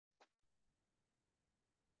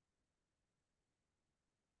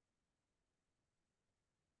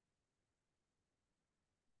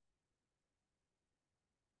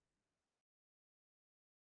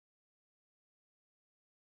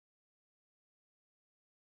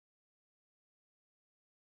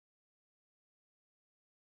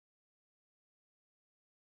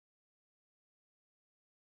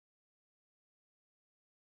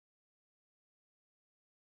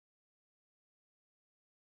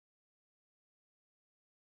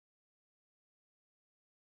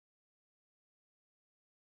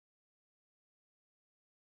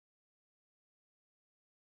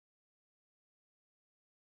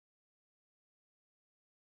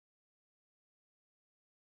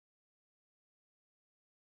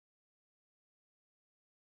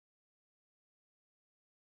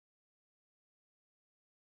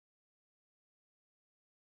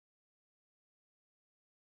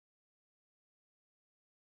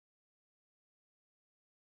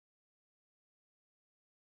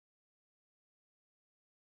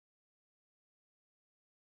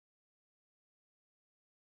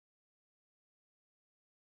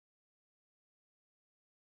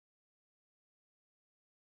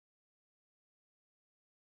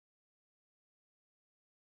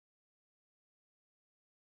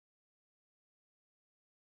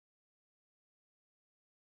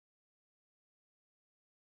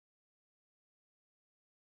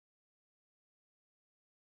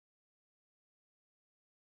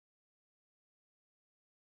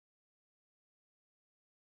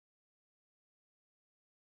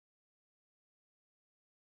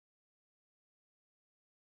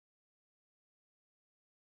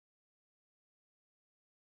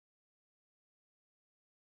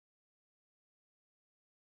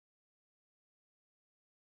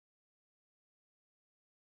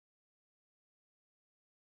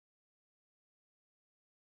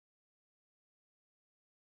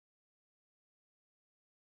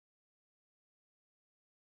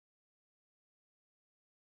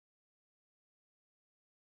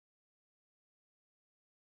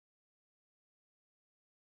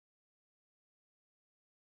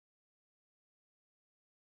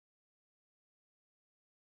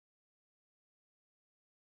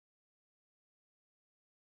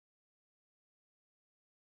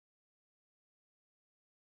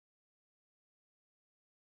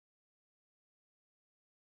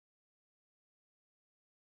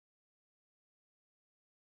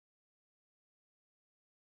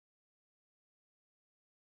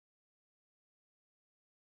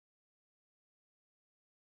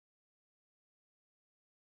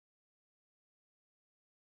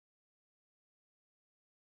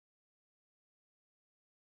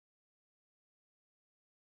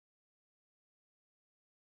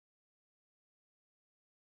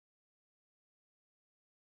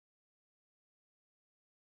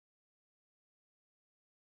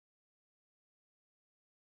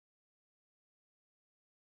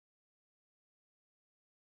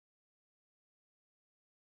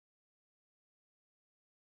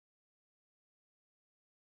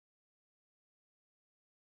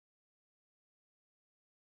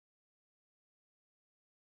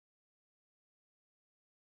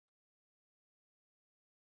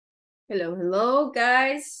Hello, hello,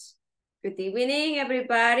 guys. Good evening,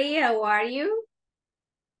 everybody. How are you?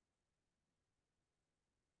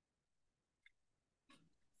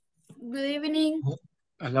 Good evening.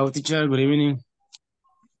 Hello, teacher. Good evening.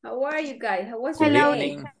 How are you guys? How was your Good Hello.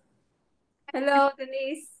 day? evening. Hello,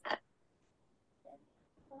 Denise.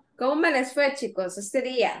 ¿Cómo me les fue, chicos, este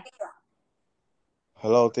día?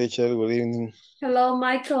 Hello, teacher. Good evening. Hello,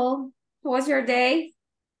 Michael. How was your day?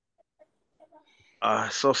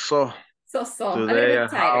 So So, a little today I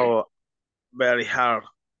bit tired. have very hard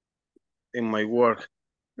in my work.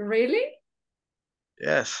 Really?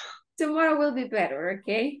 Yes, Tomorrow will be better,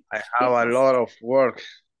 okay? I Be have a positive. lot of work.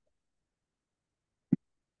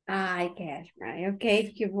 I guess, right.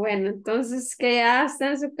 Ok, qué bueno. Entonces, que ya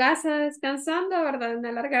está en su casa descansando, ¿verdad?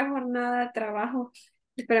 Una larga jornada de trabajo.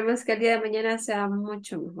 Esperemos que el día de mañana sea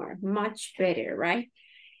mucho mejor. Much better, right?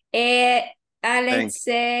 Thank Alex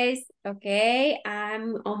says, okay,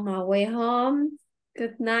 I'm on my way home.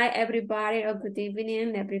 Good night, everybody, or good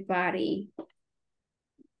evening, everybody.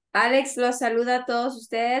 Alex los saluda a todos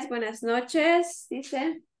ustedes. Buenas noches,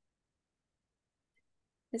 dice.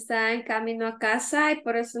 Está en camino a casa y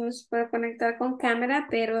por eso no se puede conectar con cámara,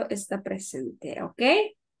 pero está presente, ¿ok?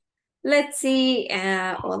 Let's see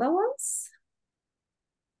other ones.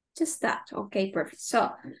 Just that. Okay, perfect.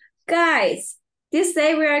 So, guys, this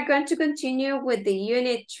day we are going to continue with the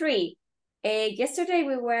unit 3. Yesterday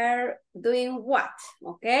we were doing what?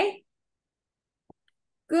 Okay.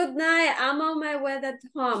 Good night. I'm on my way at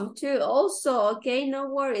home too. Also, okay, no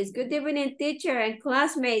worries. Good evening, teacher and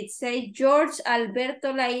classmates. Say George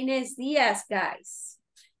Alberto Lainez Diaz, guys.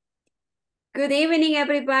 Good evening,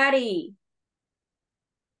 everybody.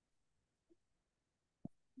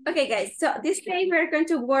 Okay, guys, so this day we're going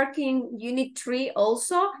to work in unit 3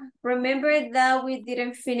 also. Remember that we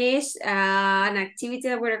didn't finish an activity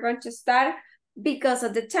that we're going to start because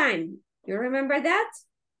of the time. You remember that?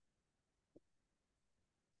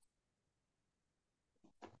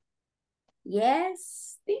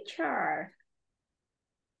 Yes, teacher.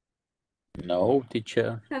 No,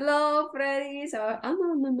 teacher. Hello, Freddy. So,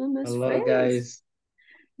 no, it's Hello, Freddy. guys.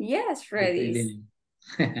 Yes, Good Freddy. evening.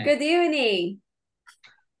 Good evening.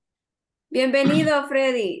 Bienvenido,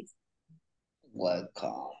 Freddy.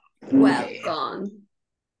 Welcome. Welcome.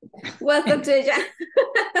 Welcome to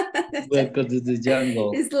Welcome to the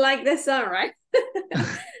jungle. It's like the sun, right?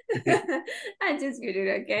 I'm just kidding,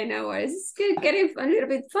 okay? No worries. It's good, getting a little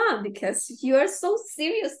bit fun because you are so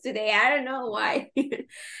serious today. I don't know why.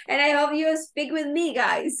 And I hope you speak with me,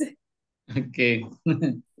 guys. Okay.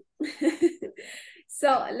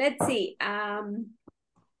 So, let's see.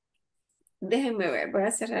 Déjenme ver, voy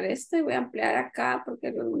a cerrar esto y voy a ampliar acá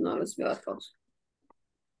porque no los veo a todos.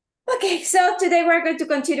 Okay, so today we're going to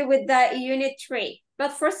continue with the unit 3.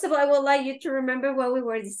 But first of all, I would like you to remember what we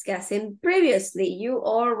were discussing previously. You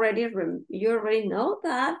already know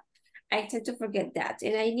that. I tend to forget that.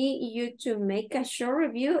 And I need you to make a short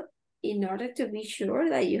review in order to be sure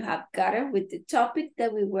that you have gotten with the topic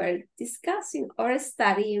that we were discussing or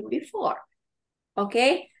studying before.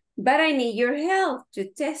 Okay? But I need your help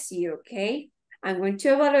to test you, okay? I'm going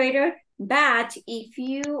to evaluate her. But if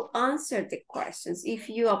you answer the questions, if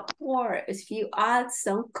you add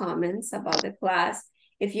some comments about the class,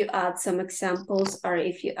 if you add some examples, or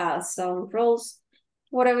if you add some rules,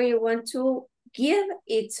 whatever you want to give,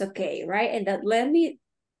 it's okay, right? And that let me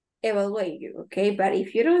evaluate you, okay? But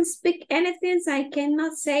if you don't speak anything, I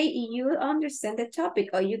cannot say you understand the topic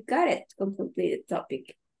or you got it completely the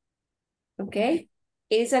topic, okay?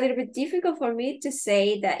 It's a little bit difficult for me to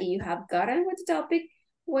say that you have gotten with the topic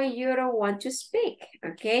when you don't want to speak,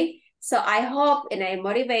 okay? So I hope and I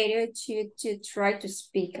motivated you to try to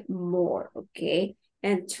speak more, okay?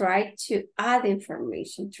 And try to add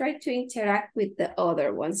information, try to interact with the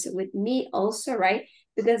other ones, with me also, right?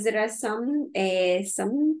 Because there are some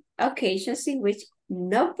occasions in which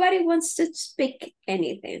nobody wants to speak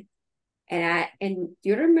anything. And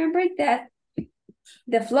you remember that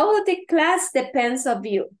the flow of the class depends on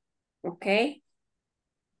you, okay?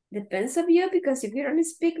 Depends on you because if you don't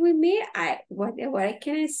speak with me, what I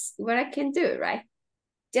can do, right?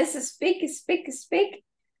 Just speak,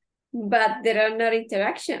 but there are not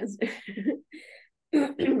interactions.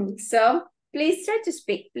 So please try to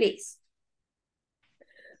speak, please.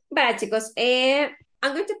 Vale, chicos,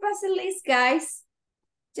 I'm going to pass the list, guys.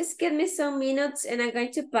 Just give me some minutes and I'm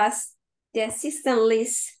going to pass the assistant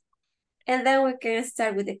list and then we can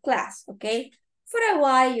start with the class, okay? For a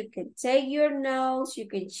while, you can take your notes, you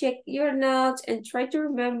can check your notes and try to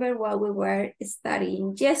remember what we were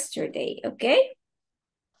studying yesterday, okay?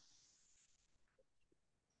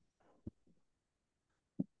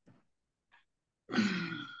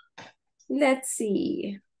 Let's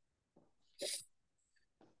see.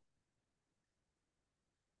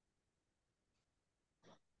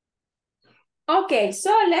 Okay, so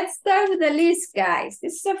let's start with the list, guys.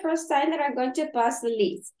 This is the first time that I'm going to pass the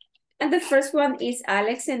list. And the first one is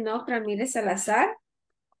Alex Enoch Ramirez Salazar.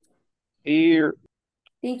 Here.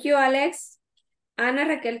 Thank you, Alex. Ana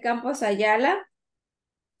Raquel Campos Ayala.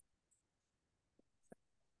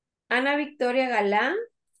 Ana Victoria Galán.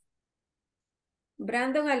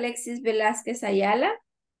 Brandon Alexis Velázquez Ayala.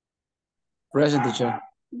 Present, teacher.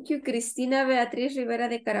 Thank you, Cristina Beatriz Rivera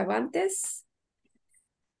de Caravantes.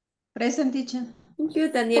 Present, teacher. Thank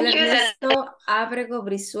you, Daniel Ernesto Ábrego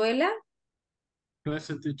Brizuela.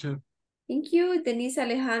 Present, teacher. Thank you, Denise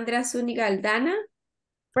Alejandra Zúñiga Aldana.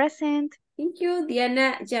 Present. Thank you,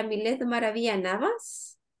 Diana Yamilet Maravilla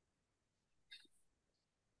Navas.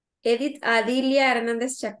 Edith Adilia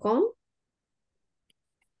Hernández Chacón.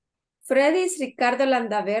 Fredis Ricardo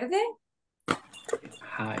Landaverde.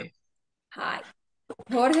 Hi. Hi.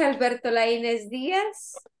 Jorge Alberto Laínez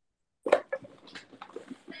Díaz.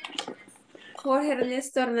 Jorge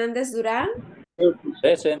Ernesto Hernández Durán.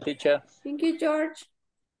 Present, teacher. Thank you, George.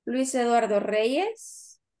 Luis Eduardo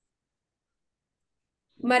Reyes.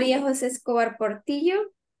 María José Escobar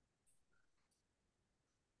Portillo.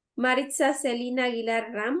 Maritza Celina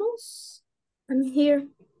Aguilar Ramos. I'm here.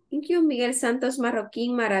 Thank you. Miguel Santos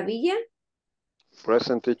Marroquín Maravilla.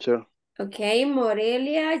 Present, teacher. Ok.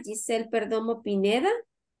 Morelia Giselle Perdomo Pineda.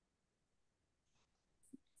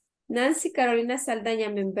 Nancy Carolina Saldaña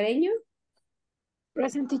Membreño.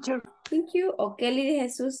 Present, teacher. Thank you. Okeli de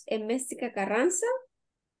Jesús Eméstica Carranza.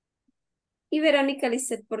 Y Verónica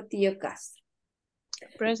Lisset Portillo Castro.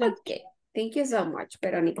 Present. Okay. Thank you so much,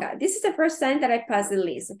 Veronica. This is the first time that I pass the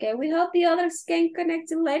list, okay? We hope the others can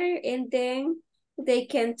connect it later and then they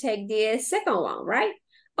can take the second one, right?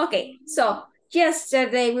 Okay, so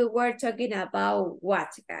yesterday we were talking about what,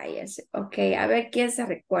 guys? Okay, a ver quién se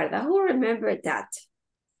recuerda. Who remembered that?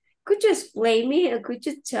 Could you explain me or could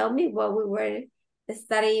you tell me what we were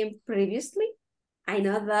studying previously? I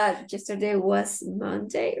know that yesterday was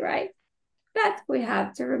Monday, right? But we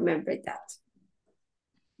have to remember that.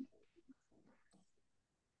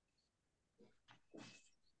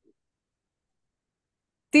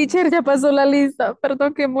 Teacher, ya pasó la lista.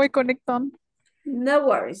 Perdón que muy conectón. No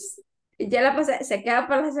worries. Ya la pasé, se queda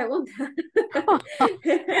para la segunda.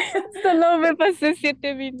 Solo me pasé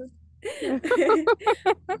 7 minutos.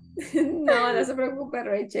 No, no se preocupe,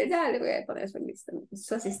 Rachel. Ya le voy a poner su lista,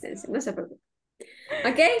 su asistencia. No se preocupe.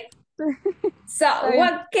 Okay? So,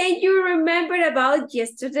 what can you remember about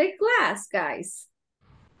yesterday class, guys?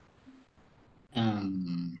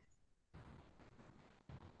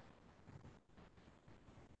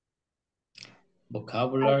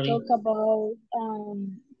 Vocabulary. I talk about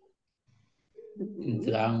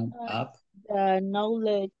Down up. the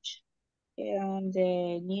knowledge and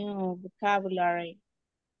the new vocabulary.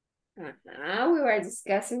 We were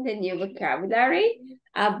discussing the new vocabulary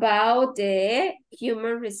about the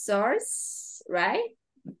human resource, right?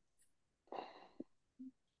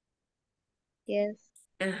 Yes.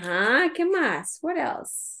 ¿Qué más? What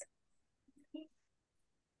else?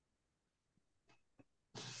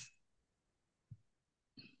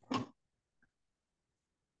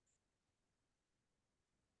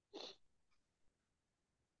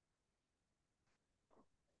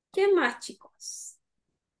 ¿Qué más, chicos?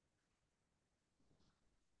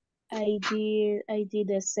 I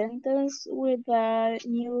did a sentence with a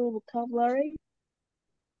new vocabulary.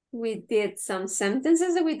 We did some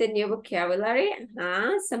sentences with the new vocabulary.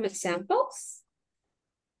 Some examples.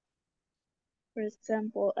 For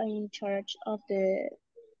example, I'm in charge of the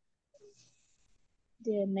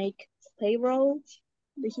make payroll,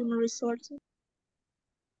 the human resources.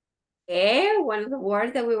 Okay, one of the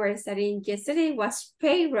words that we were studying yesterday was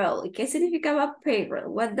payroll. ¿Qué significaba payroll?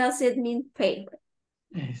 What does it mean, payroll?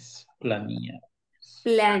 Es planilla.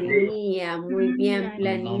 Planilla, muy bien,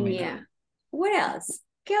 Planilla. planilla. What else?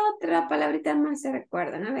 ¿Qué otra palabrita más se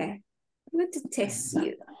recuerdan? A ver, I'm going to test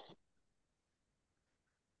you.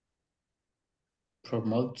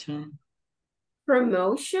 Promotion.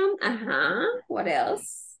 Promotion, What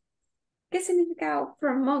else? ¿Qué significa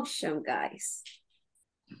promotion, guys?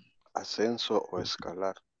 Ascenso o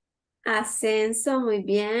escalar. Ascenso, muy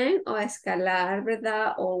bien, o escalar,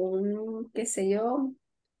 ¿verdad? O un, qué sé yo.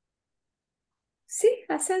 Sí,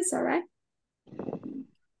 ascenso, right?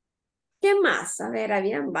 ¿Qué más? A ver,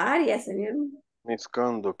 habían varias.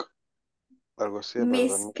 Misconduct. Algo así, ¿verdad?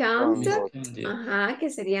 Misconduct, que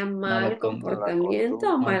sería mal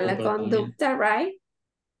comportamiento o mala conducta, right?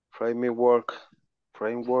 Framework.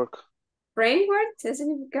 framework, ¿qué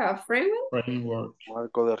significa framework? Framework.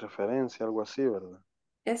 Marco de referencia, algo así, ¿verdad?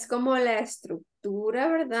 Es como la estructura,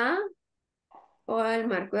 ¿verdad? O el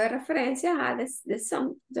marco de referencia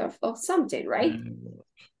of something, right? Framework.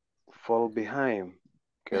 Fall behind.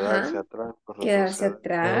 Quedarse Ajá. atrás, por Quedarse retroceder.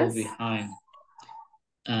 Fall atrás.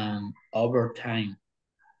 behind. Overtime.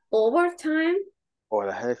 Overtime.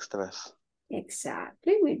 Horas extras.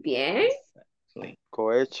 Exactly, muy bien. Exactly.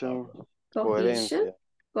 Cohesion. Cohesion.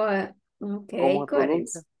 Coherencia. Okay, ¿Cómo se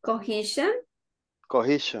pronuncia? cohesion.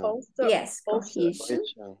 Cohesion. Yes, cohesion.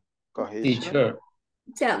 Cohesion. Cohesion. Teacher.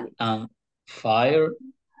 Tell me. Fire.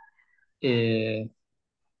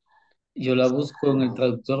 Yo la busco en el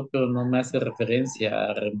traductor, pero no me hace referencia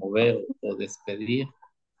a remover o despedir.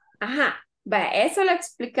 Ajá, vaya, eso lo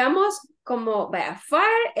explicamos como, vaya,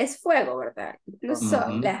 fire es fuego, ¿verdad? Incluso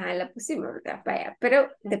Ujú. la pusimos, ¿verdad? Vaya, pero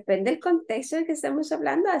depende del contexto en que estemos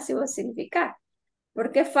hablando, así va a significar.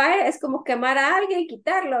 Porque fire es como quemar a alguien,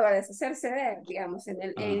 quitarlo, ¿verdad? Deshacerse de él, digamos, en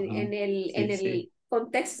el, Ajá. Sí, en sí. el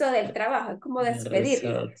contexto del trabajo, es como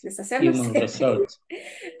despedirlo, Research. deshacernos Human de él. research.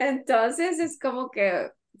 Entonces es como que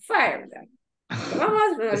fire, ¿verdad?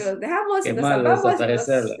 Quemamos, los dejamos y nos Quemar, salvamos y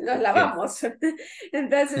desaparecerla. nos Ok. lavamos.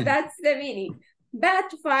 Entonces, that's the meaning.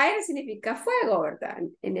 But fire significa fuego, ¿verdad?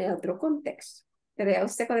 En el otro contexto. Pero ya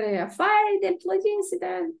usted cuando le diga fire the employees,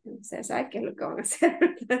 usted sabe qué es lo que van a hacer.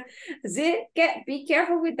 Así que be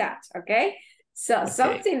careful with that, okay? So,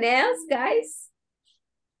 something else, guys.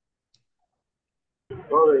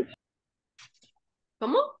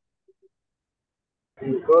 ¿Cómo?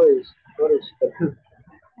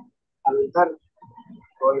 Alentar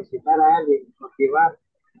o incitar a alguien, motivar.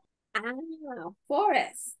 Ah,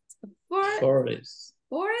 forest. Forest.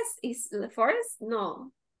 Forest is forest?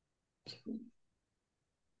 No.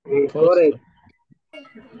 Foster.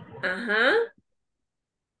 Ajá.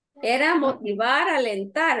 Era motivar,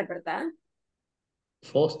 alentar, ¿verdad?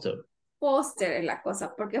 Foster. Foster es la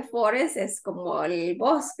cosa, porque forest es como el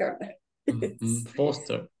bosque, ¿verdad?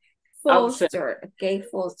 Foster. Foster, okay,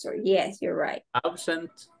 foster. Yes, you're right. Absent.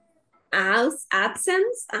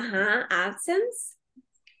 Absence, ajá, absence.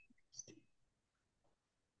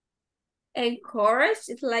 Encourage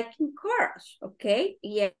is like encourage, okay?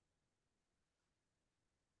 Yeah.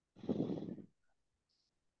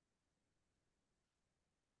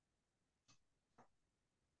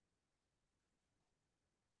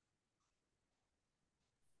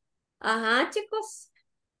 Ajá, chicos.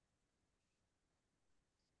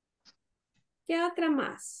 ¿Qué otra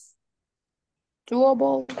más?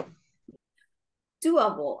 Doable.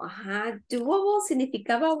 Doable, ajá. Doable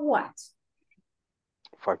significaba what?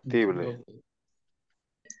 Factible.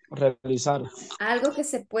 Realizar. Algo que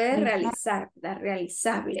se puede realizar, ¿verdad?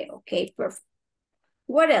 Realizable, ok, perfect.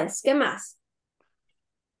 What else? ¿Qué más?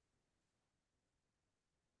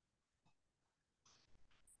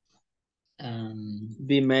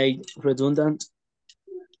 Be made redundant.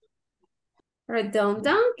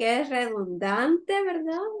 Redundant, que es redundante,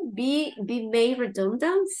 ¿verdad? Be made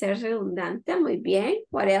redundant, ser redundante, muy bien.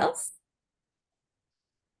 What else?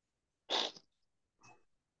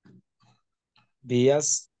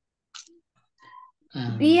 Bias.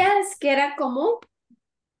 Bias, que era como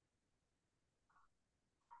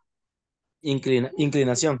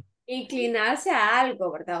Inclinación. inclinarse a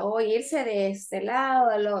algo, ¿verdad? O irse de este lado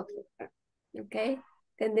al otro, ¿ok?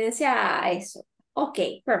 Tendencia a eso. Ok,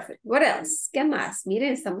 perfect. What else? ¿Qué más?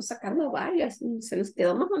 Miren, estamos sacando varios. Se nos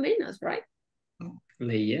quedó más o menos, right?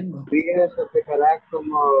 Leyendo. Eso te hará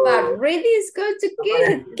como. But reading is going to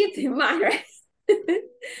keep in mind, right?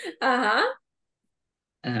 Ajá.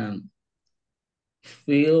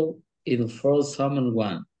 Feel it for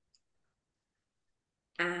someone.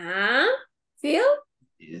 Ajá. Feel?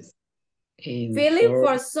 Yes. Feeling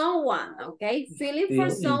for someone, ¿ok? Feeling for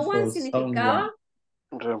Feel in someone for significaba someone.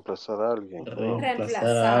 Reemplazar a alguien. Reemplazar a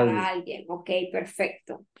reemplazar a alguien. alguien, ok,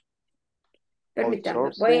 perfecto. Permítame, voy a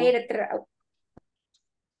Outsourcing. ir atrás.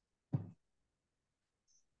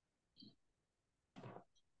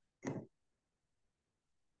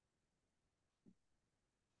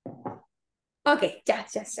 Ok, ya,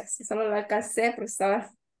 solo lo alcancé porque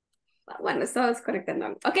estaba, bueno, estaba desconectando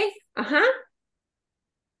algo. Ok, ajá.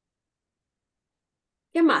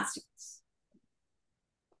 ¿Qué más, chicos?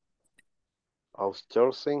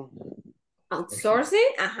 Outsourcing. Outsourcing,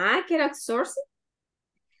 ajá, ¿qué era outsourcing?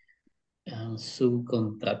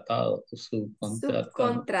 Subcontratado o subcontratado.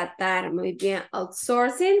 Subcontratar, muy bien.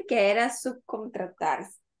 Outsourcing, que era subcontratar.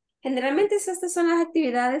 Generalmente estas son las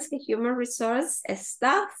actividades que Human Resource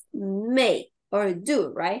Staff make or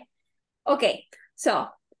do, right? Okay, so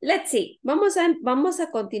let's see. Vamos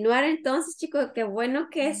a continuar entonces, chicos. Qué bueno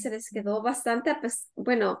que se les quedó bastante, pues,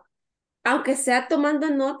 bueno, aunque sea tomando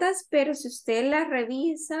notas, pero si usted las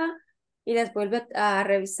revisa y las vuelve a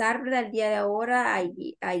revisar, ¿verdad? El día de ahora,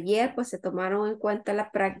 ayer, pues se tomaron en cuenta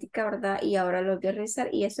la práctica, ¿verdad? Y ahora los voy a revisar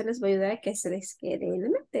y eso les va a ayudar a que se les quede en la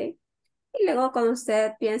mente. Y luego cuando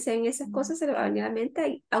usted piense en esas cosas, se le va a venir a la mente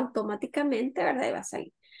y automáticamente, ¿verdad? Y va a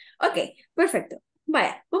salir. Ok, perfecto.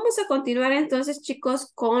 Vaya, vamos a continuar entonces,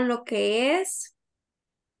 chicos, con lo que es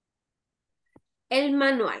el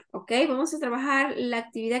manual, ¿ok? Vamos a trabajar la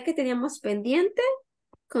actividad que teníamos pendiente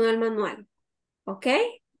con el manual, ¿ok?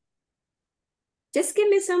 Just give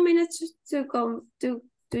me some minutes to go to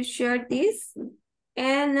share this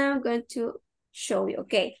and I'm going to show you,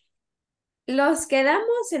 ¿ok? Los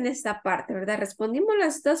quedamos en esta parte, ¿verdad? Respondimos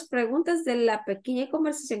las dos preguntas de la pequeña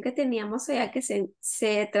conversación que teníamos allá que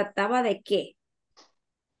se trataba de qué?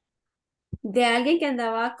 De alguien que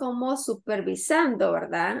andaba como supervisando,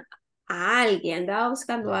 ¿verdad? A alguien, andaba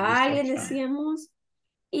buscando La a lista alguien, atrás. decíamos,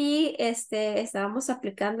 y estábamos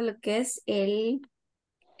aplicando lo que es el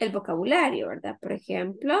vocabulario, ¿verdad? Por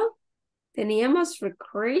ejemplo, teníamos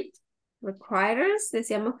recruiters,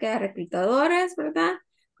 decíamos que era reclutadores, ¿verdad?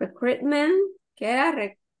 Recruitment, que era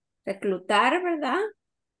reclutar, ¿verdad?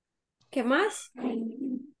 ¿Qué más?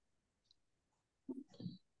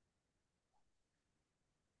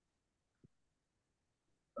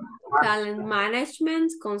 Talent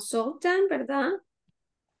management, consultant, ¿verdad?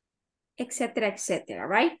 Etcétera, etcétera,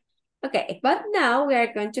 right? Okay, but now we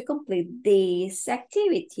are going to complete this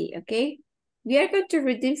activity, okay? We are going to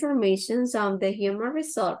read the information on the human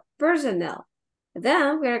resource personnel.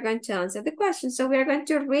 Then we are going to answer the question. So we are going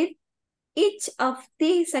to read each of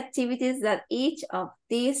these activities that each of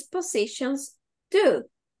these positions do.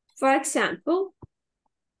 For example,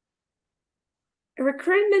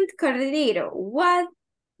 recruitment coordinator, what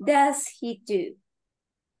does he do?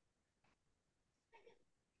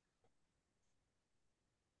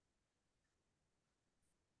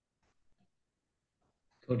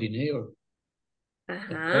 Coordinator.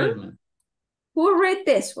 Uh-huh. Recruitment. Who read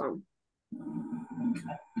this one?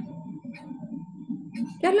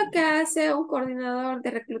 ¿Qué es lo que hace un coordinador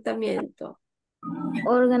de reclutamiento?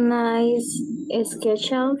 Organize a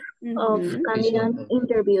schedule of Ujú, candidate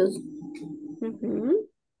interviews, ujú.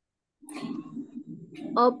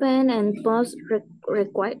 open and post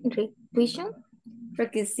requisition,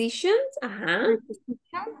 Requisitions, ajá.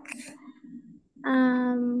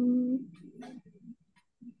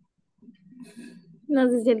 No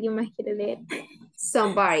sé si alguien más quiere leer.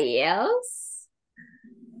 Somebody else.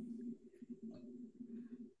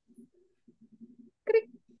 Cric,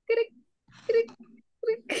 cric, cric,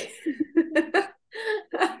 cric.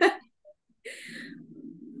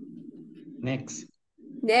 Next.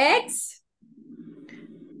 Next.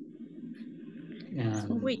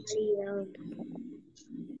 Which?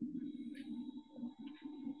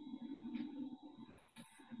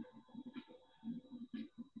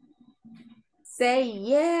 Say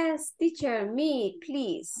yes, teacher, me,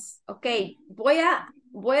 please. Ok, voy a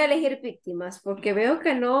elegir víctimas porque veo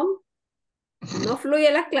que no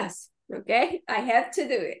fluye la clase. Okay, I have to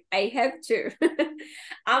do it. I have to.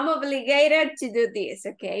 I'm obligated to do this,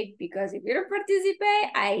 okay? Because if you don't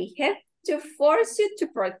participate, I have to force you to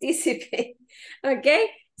participate, okay?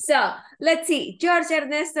 So let's see. George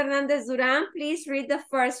Ernesto Hernandez Duran, please read the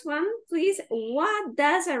first one. Please, what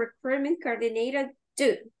does a recruitment coordinator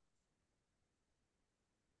do?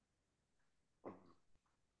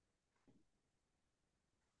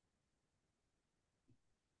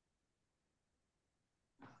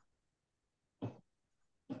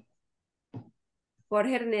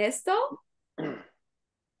 Jorge Ernesto?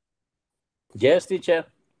 Yes, teacher.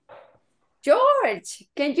 George,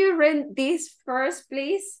 can you read this first,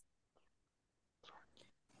 please?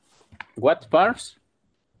 What parts?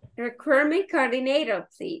 Recruitment coordinator,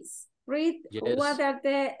 please. Read Yes.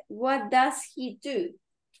 what does he do?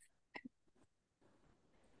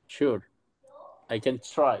 Sure, I can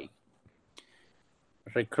try.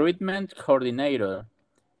 Recruitment coordinator.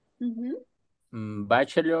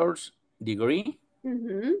 Bachelor's degree.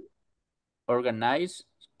 Organize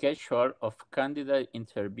schedule of candidate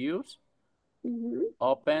interviews.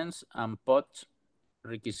 Opens and puts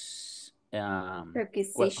requisitions.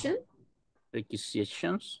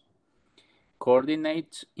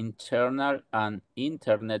 Coordinates internal and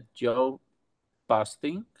internet job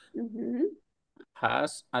posting.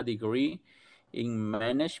 Has a degree in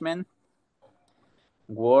management.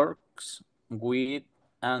 Works with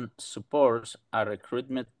and supports a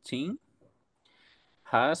recruitment team.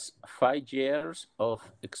 Has 5 years of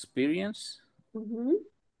experience.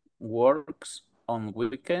 Works on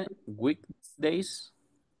weekdays.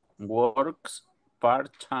 Works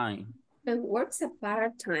part-time. And works a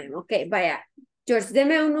part-time. Ok, vaya. George,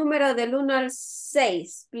 deme un número del 1 al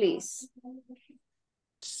 6, please.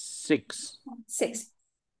 6. 6.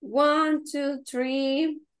 1, 2,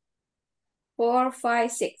 3, 4,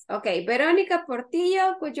 5, 6. Okay, Veronica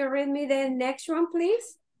Portillo, could you read me the next one,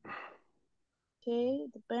 please? Okay,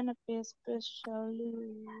 the benefit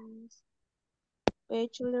specialist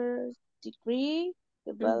bachelor's degree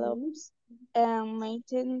develops and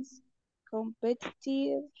maintains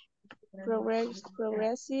competitive,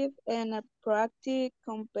 progressive, and proactive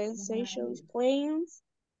compensation plans,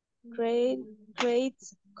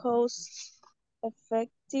 creates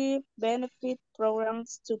cost-effective benefit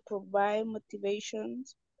programs to provide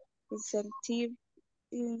motivations,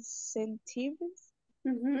 incentives,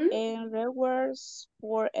 and rewards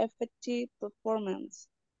for effective performance.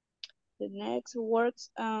 The next works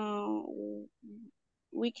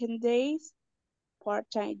weekend days,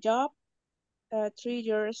 part-time job, 3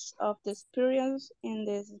 years of experience in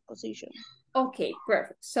this position. Okay,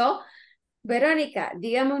 perfect. So, Verónica,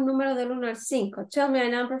 dígame un número del 1 al 5. Tell me a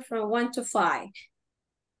number from 1 to 5.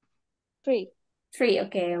 3. 3,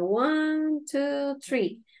 okay. 1, 2,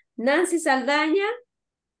 3. Nancy Saldaña.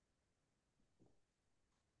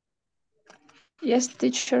 Yes,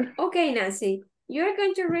 teacher. Okay, Nancy. You're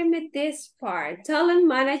going to read me this part. Talent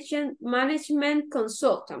management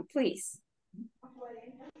consultant, please.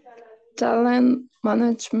 Talent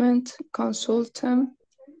management consultant.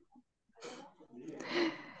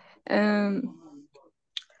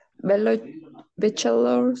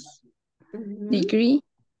 Bachelor's degree.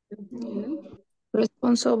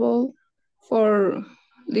 Responsible for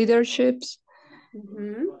leaderships,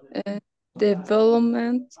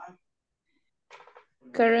 development,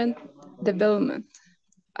 current development,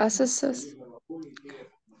 assesses,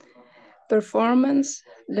 performance,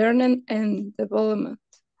 learning and development,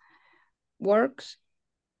 works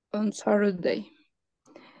on Saturday,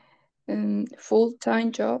 and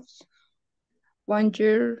full-time jobs, 1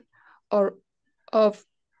 year of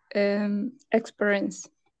experience.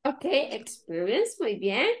 Okay, experience, muy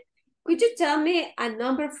bien. Could you tell me a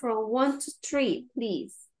number from 1 to 3,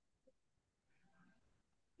 please?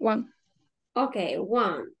 1. Okay,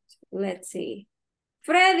 1. Let's see.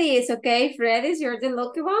 Freddy's, okay, Freddy's, you're the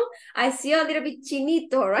lucky one. I see a little bit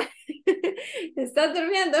chinito, right? Está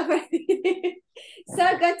durmiendo, Freddy. So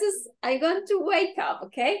I'm going to wake up,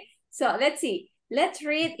 okay? So let's see. Let's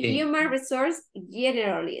read human resource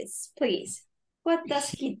generalist, please. What does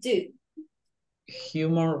he do?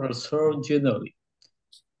 Human resource generalist.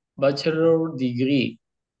 Bachelor degree.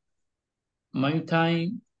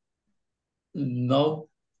 Maintain knowledge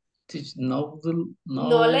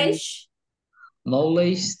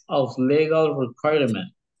of legal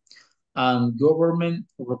requirements and government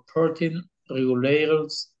reporting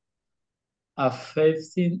regulators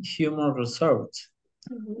affecting human resource.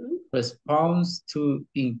 Response to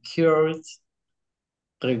inquiries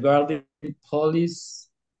regarding police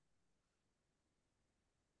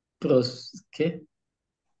procedures.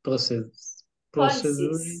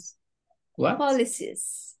 What?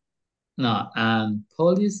 Policies. No, and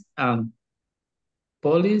police.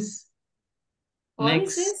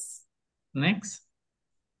 Next.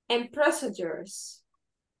 And procedures.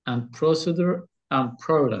 And procedure and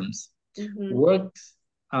programs. Works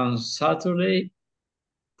on Saturday,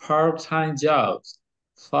 part-time jobs,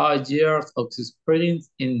 5 years of experience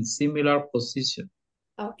in similar position.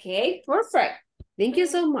 Okay, perfect. Thank you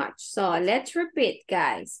so much. So let's repeat,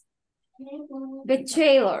 guys.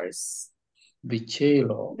 Bachelors.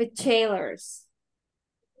 Bachelors.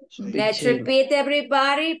 Let's repeat,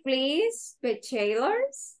 everybody, please.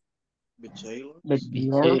 Bachelors.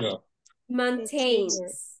 Maintains.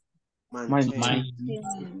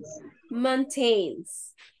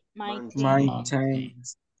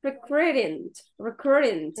 Recruiting.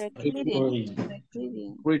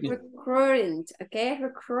 Okay,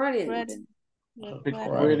 recruiting.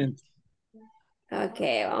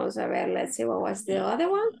 Okay, vamos a ver, let's see, what was the other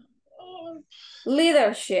one?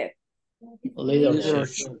 Leadership.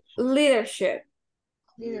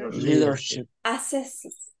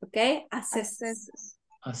 Assesses, okay, assesses.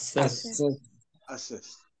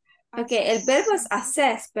 Ok, el verbo es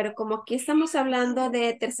assess, pero como aquí estamos hablando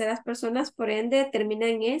de terceras personas, por ende termina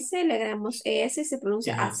en S, le agregamos ES y se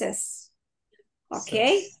pronuncia assess.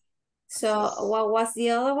 Ok, so what was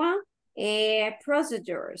the other one?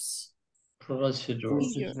 Procedures.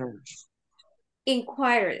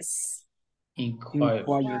 Inquiries.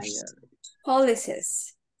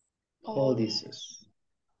 Policies.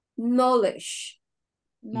 Knowledge.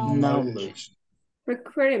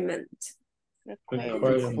 Requirement.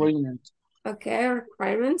 Okay,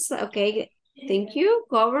 requirements. Okay, Thank you.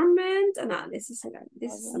 Government. No, this is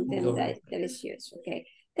something that is used. Okay.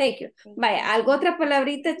 Thank you. Vaya, ¿algo otra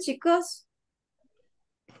palabrita, chicos?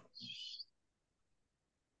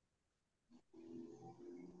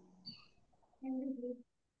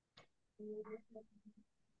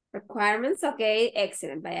 Requirements, okay,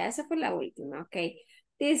 excellent. Vaya, esa fue la última, okay.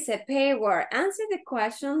 Dice, payword, answer the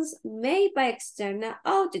questions made by external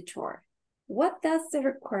auditor. What does the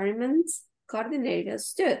requirements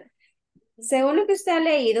coordinators do? Según lo que usted ha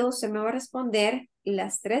leído, usted me va a responder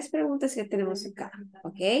las 3 preguntas que tenemos acá,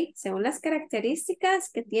 ¿ok? Según las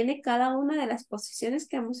características que tiene cada una de las posiciones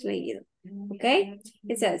que hemos leído, ¿ok?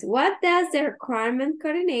 It says, what does the requirement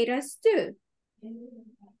coordinators do?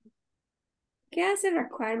 ¿Qué hace el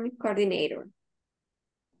requirement coordinator?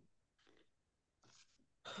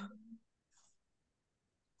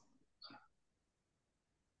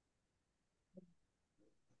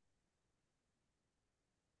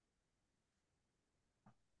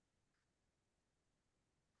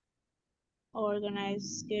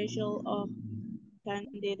 Organize schedule of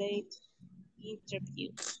candidate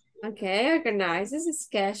interviews. Okay, organizes the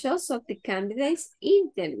schedules of the candidates'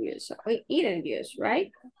 interviews,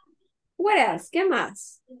 right? What else? ¿Qué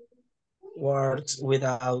más? Works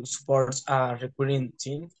without supports a recruiting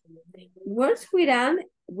team. Works with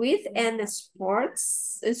and support,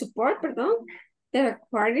 perdón, the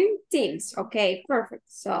recruiting teams. Okay, perfect.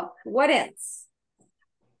 So, what else?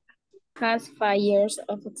 Has 5 years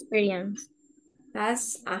of experience.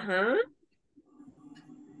 Has,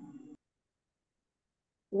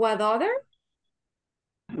 What other?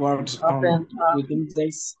 Works on weekend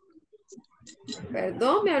days.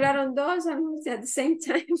 Perdón, me hablaron dos at the same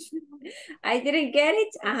time. I didn't get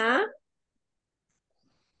it.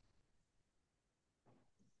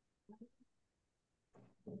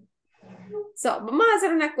 So, vamos a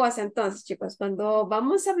hacer una cosa entonces, chicos. Cuando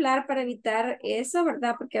vamos a hablar para evitar eso,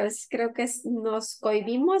 ¿verdad? Porque a veces creo que nos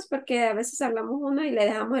cohibimos porque a veces hablamos uno y le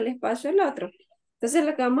dejamos el espacio al otro. Entonces,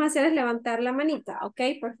 lo que vamos a hacer es levantar la manita, ¿ok?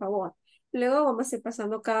 Por favor. Luego vamos a ir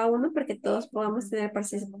pasando cada uno para que todos podamos tener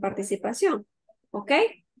participación, ¿ok?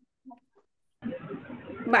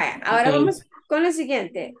 Vaya, ahora vamos con lo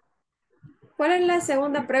siguiente. ¿Cuál es la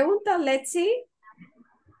segunda pregunta? Let's see.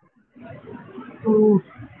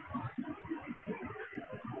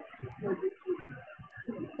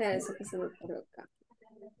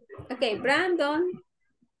 Okay, Brandon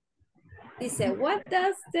dice, what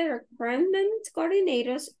does the requirement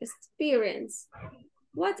coordinator's experience?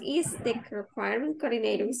 What is the requirement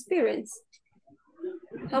coordinator experience?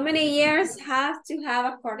 How many years have to have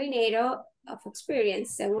a coordinator of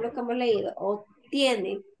experience? Según lo que hemos leído, o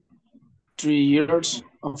tiene. 3 years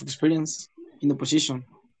of experience in the position.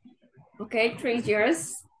 Okay, 3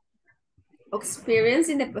 years of experience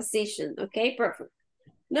in the position. Okay, perfect.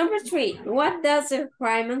 Number 3, what does the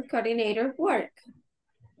requirement coordinator work?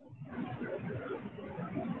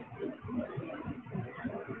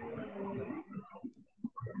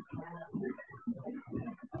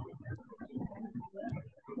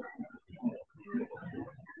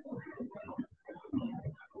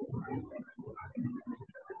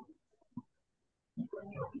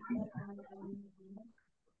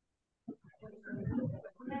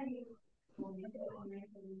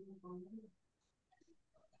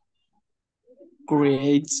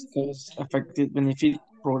 Creates cost-effective benefit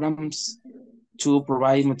programs to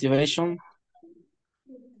provide motivation.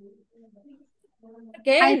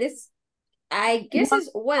 Okay, I guess it's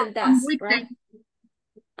one does, right?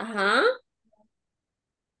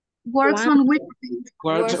 Works on weekdays.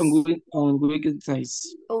 Works on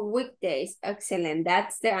weekdays. On weekdays, excellent.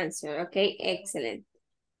 That's the answer, okay, excellent.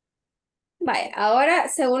 Vaya, ahora,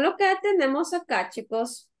 según lo que tenemos acá,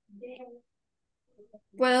 chicos,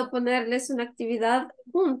 puedo ponerles una actividad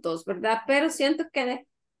juntos, ¿verdad? Pero siento que,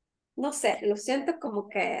 no sé, lo siento como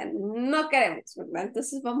que no queremos, ¿verdad?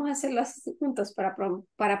 Entonces vamos a hacerlo juntos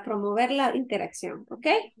para promover la interacción, ¿ok?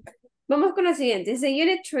 Vamos con lo siguiente. Dice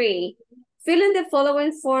Unit 3. Fill in the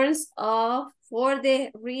following forms for the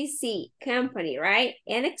receipt company, right?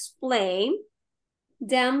 And explain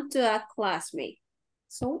them to a classmate.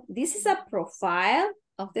 So this is a profile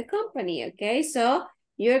of the company, okay? So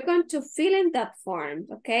you're going to fill in that form,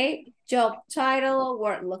 okay? Job title,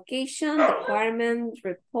 work location, department,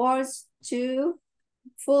 reports to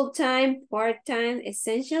full-time, part-time,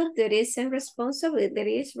 essential duties and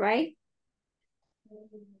responsibilities, right?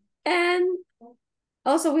 And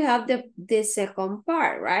also we have the second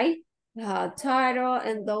part, right? Title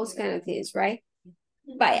and those kind of things, right?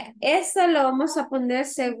 Vaya, esto lo vamos a poner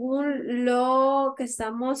según lo que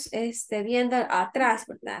estamos viendo atrás,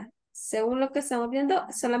 ¿verdad? Según lo que estamos viendo,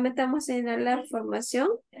 solamente vamos a llenar la información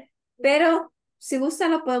Pero si gusta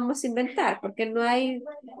lo podemos inventar porque no hay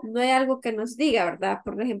algo que nos diga, ¿verdad?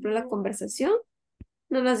 Por ejemplo, la conversación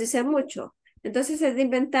no nos dice mucho. Entonces es de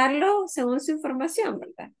inventarlo según su información,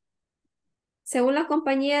 ¿verdad? Según la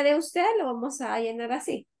compañía de usted, lo vamos a llenar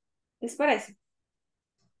así. ¿Les parece?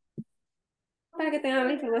 Para que tengan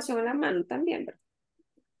la información a la mano también, ¿verdad?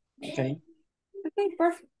 Okay. Okay,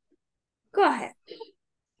 perfect. Go ahead.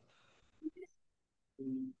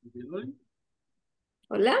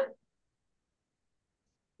 Hola.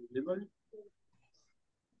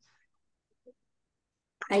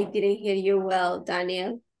 I didn't hear you well,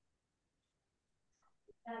 Daniel.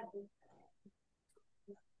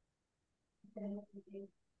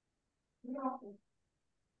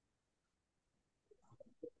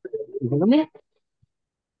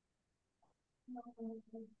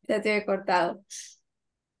 Se te he cortado.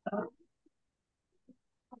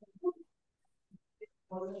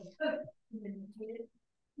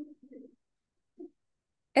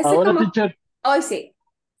 Ese Ahora, como, teacher. hoy sí.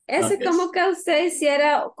 Ese Ok. como que usted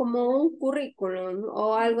hiciera como un currículum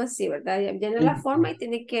o algo así, ¿verdad? Llena la forma y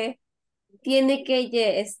tiene que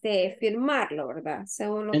firmarlo, ¿verdad?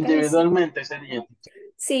 Según lo que dice. Individualmente sería.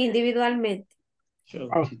 Sí, individualmente. Sure.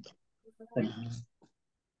 Ah,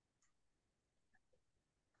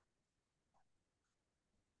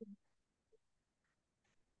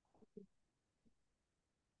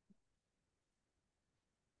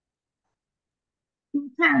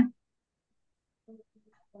 Teacher,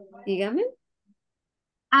 Dígame.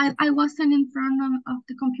 I wasn't in front of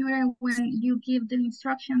the computer when you give the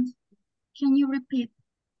instructions. Can you repeat,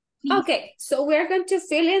 please? Okay, so we're going to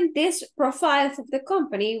fill in these profiles of the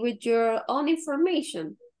company with your own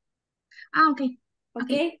information. Okay.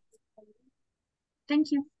 Okay?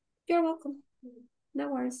 Thank you. You're welcome. No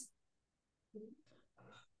worries.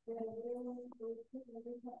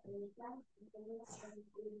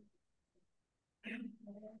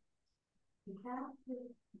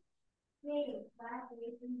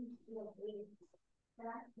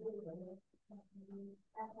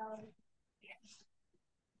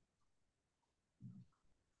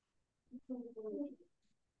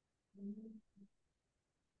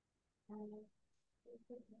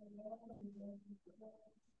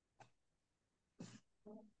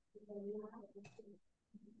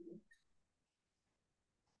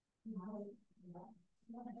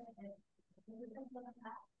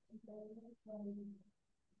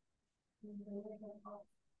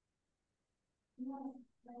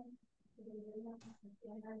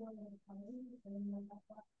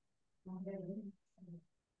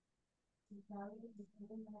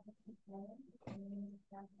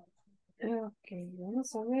 Ok,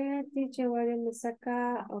 vamos a ver, teacher, me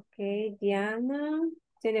saca, ok, Diana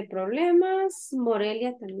tiene problemas,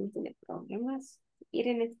 Morelia también tiene problemas,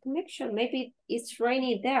 internet connection, maybe it's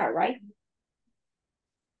raining there, right?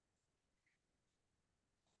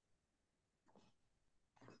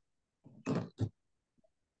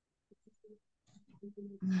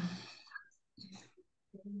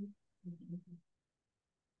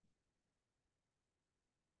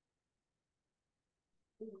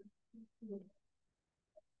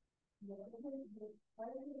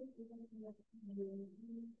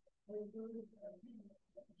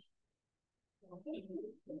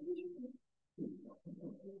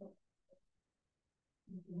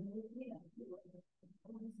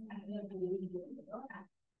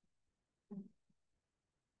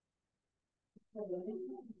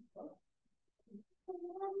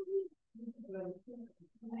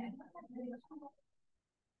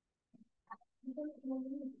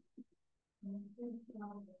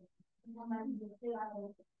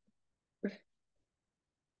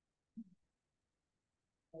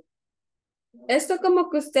 Esto como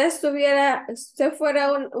que usted fuera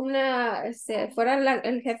fuera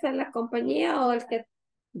el jefe de la compañía o el que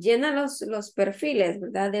llena los perfiles,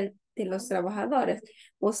 ¿verdad? De los trabajadores.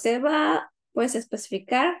 Usted va, pues, a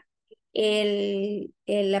especificar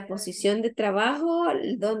la posición de trabajo,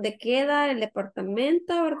 dónde queda el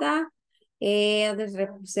departamento, ¿verdad? Donde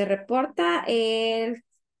se reporta,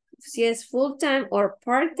 si es full time o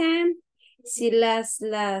part time, si las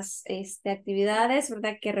actividades,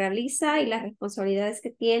 ¿verdad? Que realiza y las responsabilidades que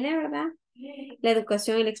tiene, ¿verdad? La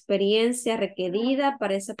educación y la experiencia requerida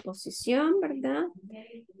para esa posición, ¿verdad?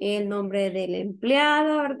 El nombre del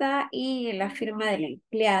empleado, ¿verdad? Y la firma del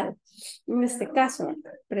empleado, en este caso,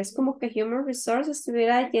 ¿verdad? Pero es como que Human Resources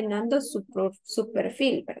estuviera llenando su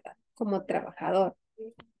perfil, ¿verdad? Como trabajador.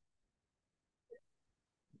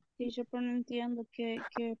 Sí, yo pero no entiendo que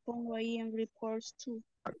pongo ahí en reports too.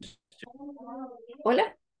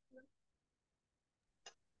 Hola.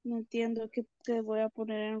 No entiendo que voy a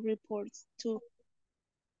poner en reports too.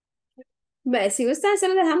 Si gustan, se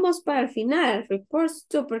lo dejamos para el final. Reports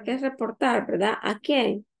to, porque es reportar, ¿verdad? ¿A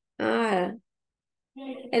quién? Ah,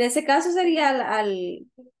 en ese caso sería al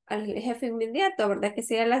jefe inmediato, ¿verdad? Que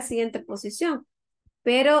sería la siguiente posición.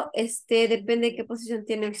 Pero depende de qué posición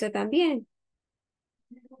tiene usted también.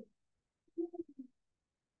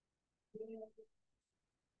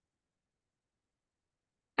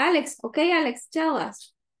 Alex, okay, Alex, tell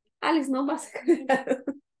us. Alex, no vas a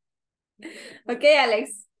Okay,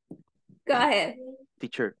 Alex, go ahead.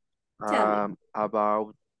 Teacher, Tell me.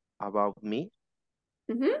 about me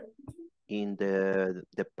Mhm, in the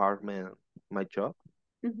department, my job.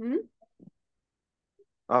 mhm.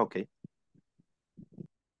 Okay.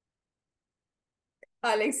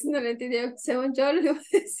 Alex, no le entendí. Según yo, le voy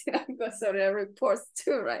a decir algo sobre reports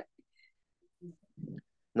too, right?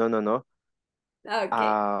 No.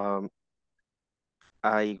 Okay.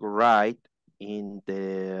 I write in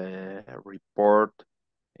the report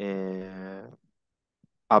uh,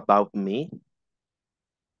 about me.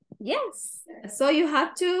 Yes. So you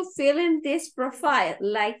have to fill in this profile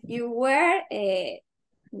like you were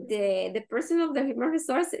the person of the human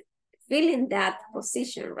resources filling that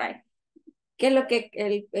position, right? ¿Qué es lo que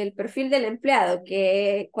el perfil del empleado?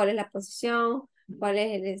 ¿Cuál es la posición? ¿Cuál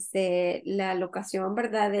es la locación,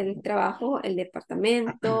 verdad, del trabajo? El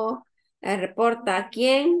departamento, reporta a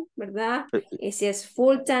quién, ¿verdad? Eh, Y si es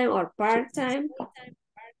full time o se- part time.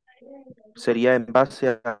 Sería en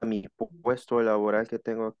base a mi puesto laboral que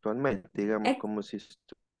tengo actualmente, digamos, Ex- como si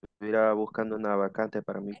estuviera buscando una vacante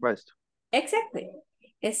para mi puesto. Exacto.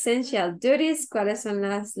 Essential duties, cuáles son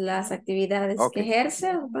las actividades que Ok, ejerce,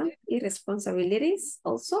 ¿verdad? Y responsibilities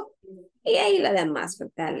also. Y ahí la demás,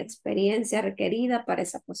 ¿verdad? La experiencia requerida para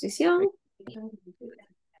esa posición.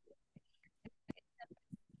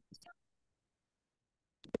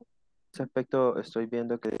 ese aspecto estoy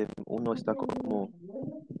viendo que uno está como...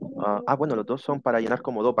 bueno, los dos son para llenar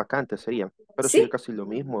como dos vacantes serían, pero sería Sí. casi lo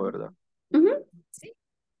mismo, ¿verdad? Ujú.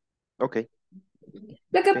 Ok,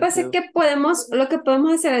 Lo que thank pasa es you. que lo que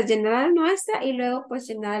podemos hacer es llenar la nuestra y luego pues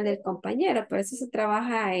llenar el del compañero, pero eso se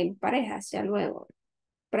trabaja en parejas ya luego,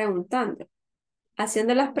 preguntando,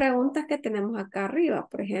 haciendo las preguntas que tenemos acá arriba,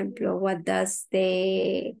 por ejemplo, what does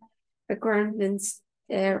the ¿qué?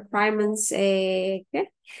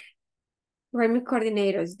 Requirement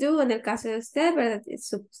coordinators do, en el caso de usted, ¿verdad?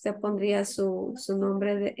 Usted pondría su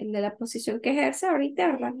nombre el de la posición que ejerce ahorita,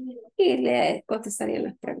 ¿verdad? Y le contestarían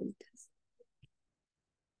las preguntas.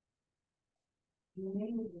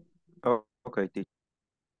 Oh, ok, teacher.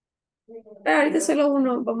 Pero ahorita solo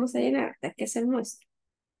uno vamos a llenar, que es el nuestro.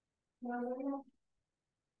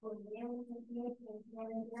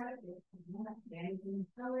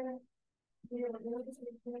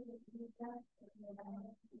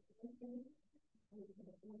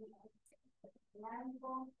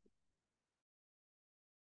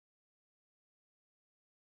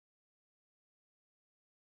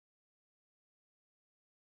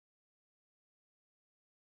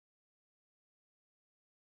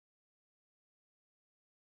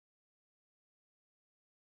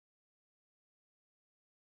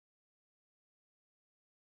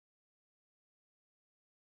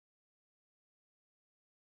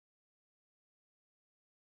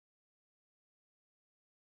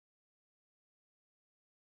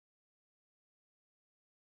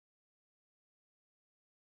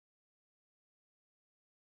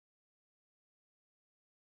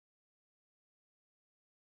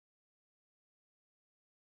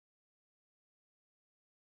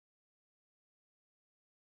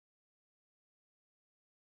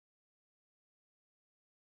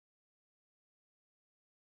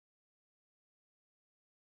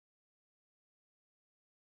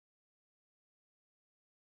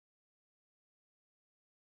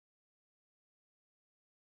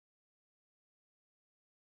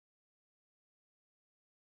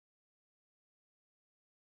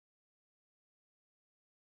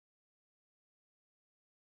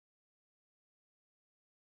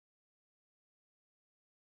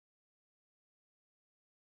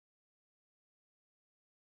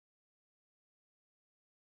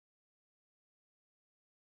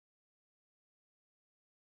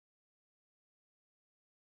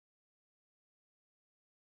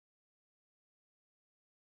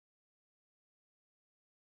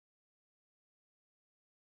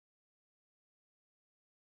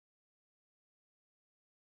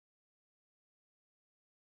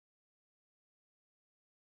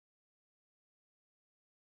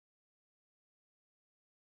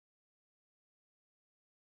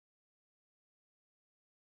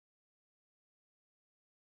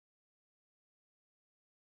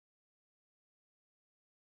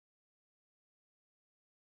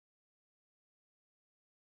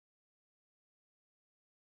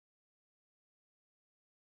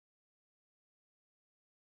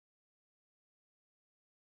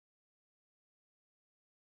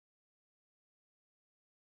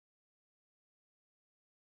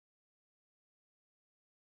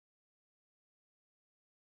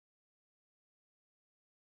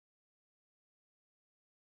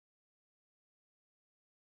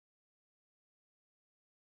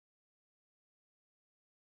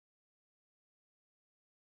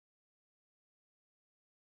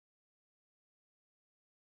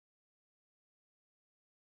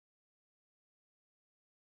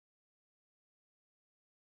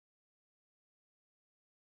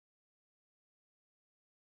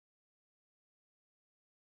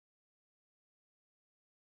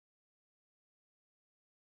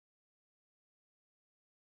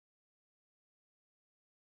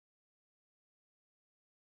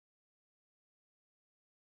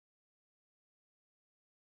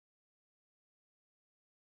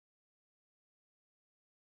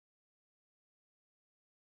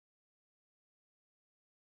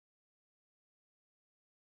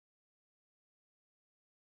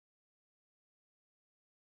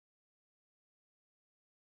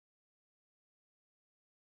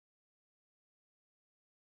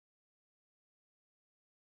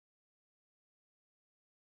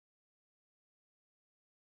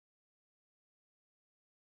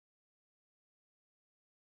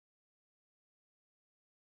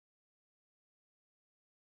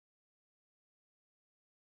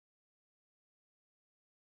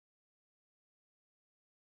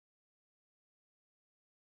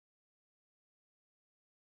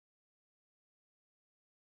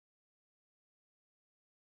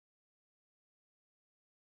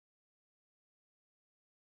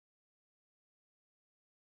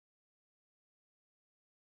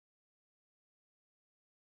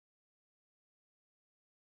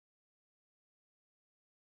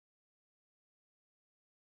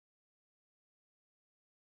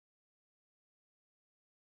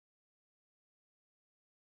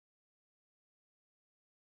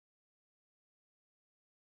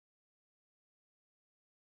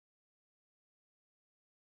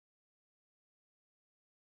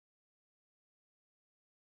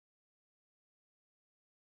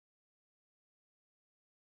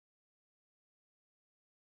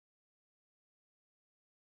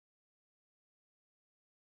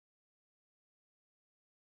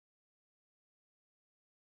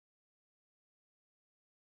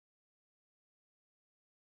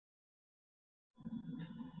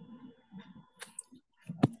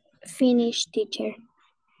 Finish, teacher.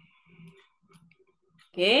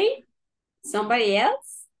 Okay. Somebody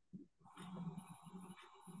else?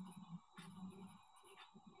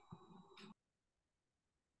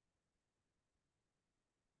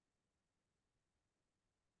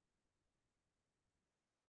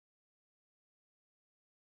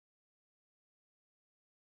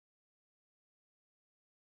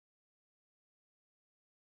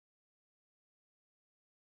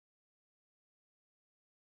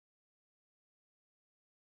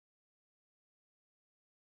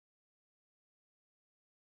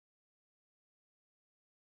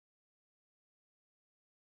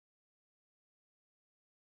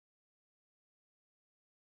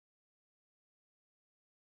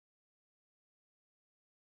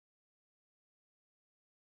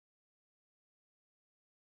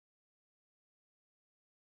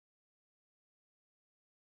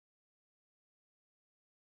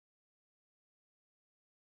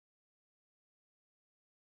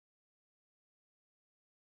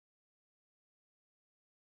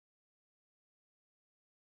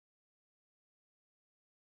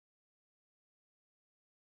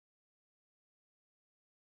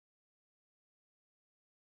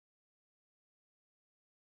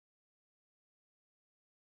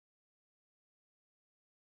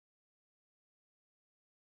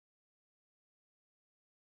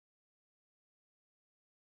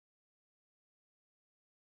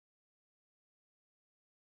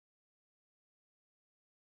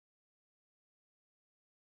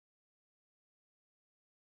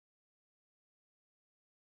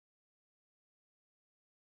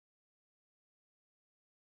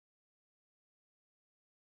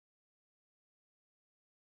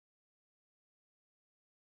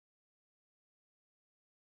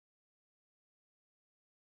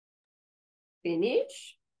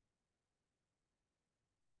 Finish.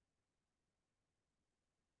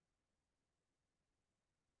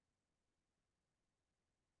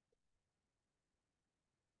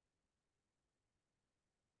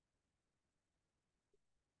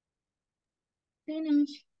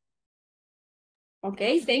 Finish.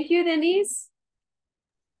 Okay, thank you, Denise.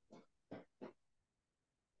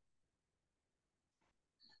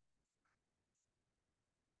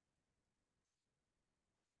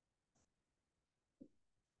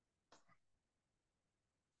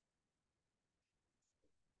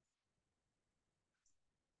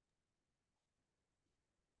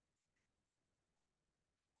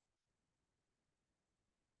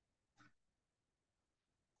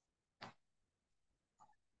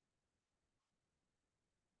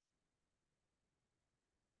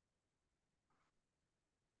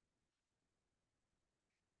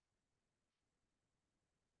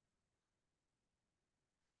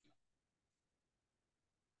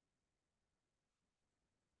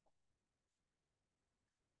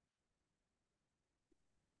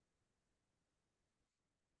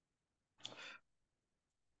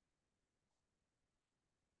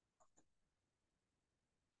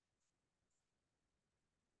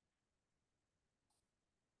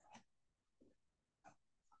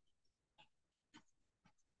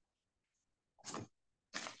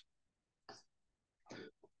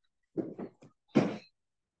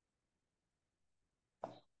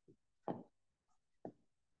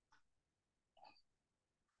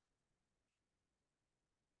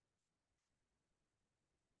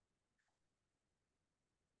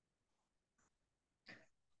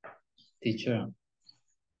 Teacher.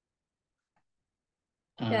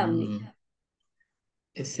 Tell me.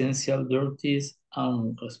 Essential duties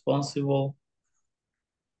and responsible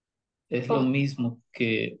es lo mismo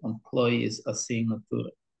que employees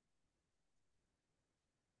asignatura.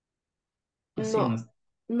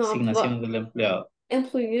 Asignación del empleado.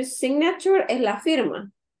 Employee signature es la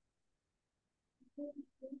firma.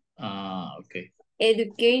 Ah, ok.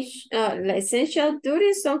 Education, la essential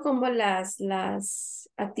duties son como las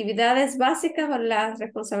actividades básicas o las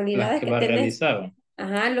responsabilidades Las que va a tenés. realizar.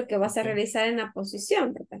 Ajá, lo que vas a Ok. realizar en la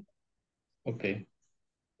posición, ¿verdad? Ok.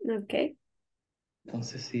 Ok.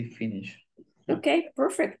 Entonces sí, finish. Okay,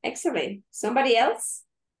 perfect, excellent. Somebody else?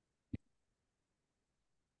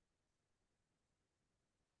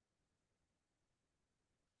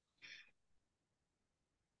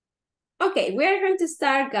 Okay, we're going to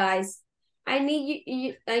start, guys. I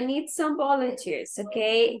need I need some volunteers,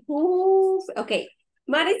 okay? Okay,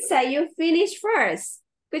 Maritza, you finish first.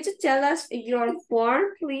 Could you tell us your form,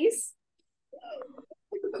 please?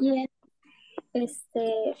 Yes.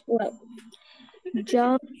 Well,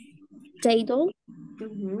 job title,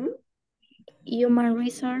 human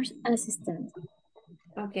resource assistant.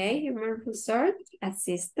 Okay, human resource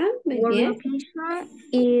assistant. Muy Work bien. location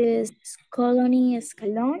is Colony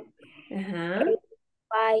Escalon.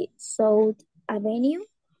 by South Avenue,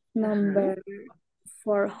 number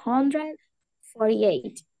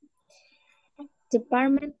 448,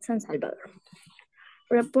 Department, San Salvador.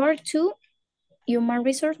 Report to Human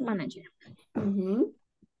Resource Manager. And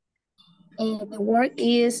the work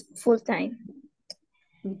is full-time.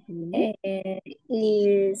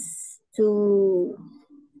 Is to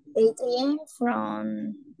 8 a.m.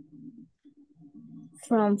 from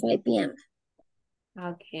 5 p.m.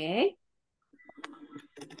 Okay.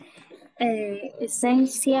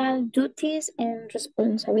 Essential duties and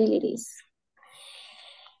responsibilities.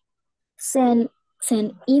 Send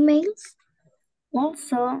emails,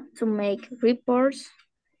 also to make reports,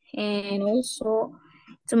 and also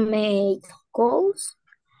to make calls,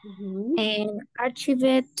 and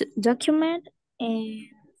archive document, and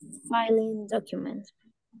filing documents.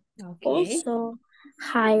 Okay. Also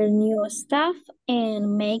hire new staff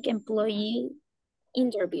and make employee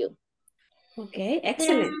interview. Okay,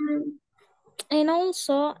 excellent. And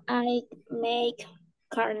also I make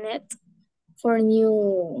carnet for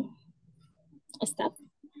new staff.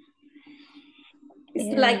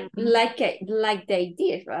 It's like the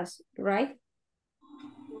ID, right?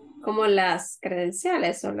 Como las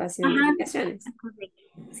credenciales o las identificaciones.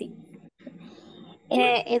 Sí.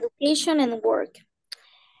 Education and work.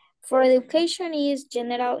 For education is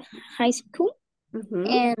general high school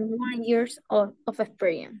and 1 year of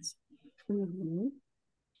experience.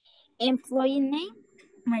 Employee name,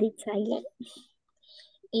 Maritza.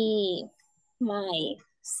 Y my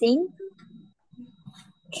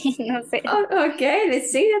no sé. Oh, okay, the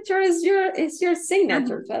signature is your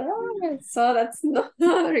signature. So that's not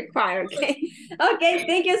required. Okay. Okay,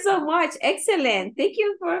 thank you so much. Excellent. Thank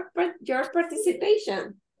you for your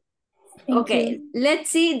participation. Thank okay, you.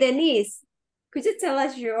 Let's see, Denise. Could you tell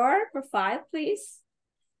us your profile, please?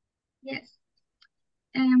 Yes.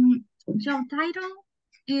 Job title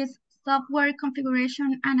is Software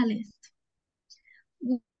Configuration Analyst.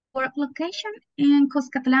 Work location in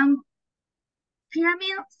Cuscatlán,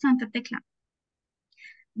 Pyramid, Santa Tecla.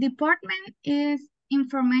 Department is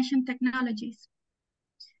Information Technologies.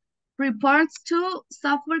 Reports to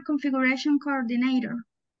Software Configuration Coordinator.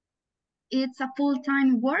 It's a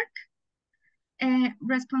full-time work.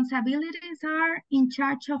 Responsibilities are in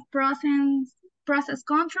charge of process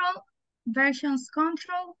control, versions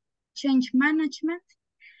control, change management,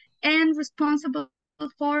 and responsible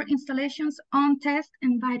for installations on test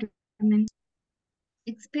environments.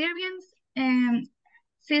 Experience in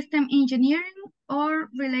system engineering or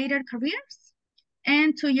related careers,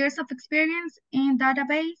 and 2 years of experience in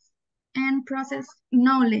database and process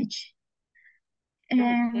knowledge.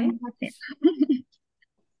 And that's it.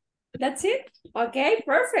 That's it? Okay,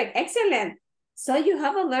 perfect, excellent. So you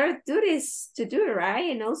have a lot of duties to do,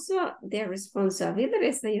 right? And also the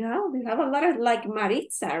responsibilities that you have a lot of like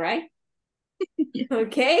Maritza, right?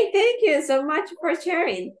 Okay, thank you so much for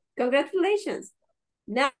sharing. Congratulations.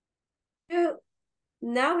 Now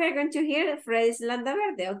we're going to hear Freddy's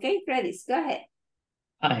Landaverde. Okay, Freddy's, go ahead.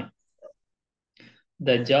 Hi.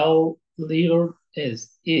 The job leader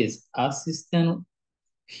is assistant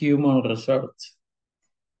human research.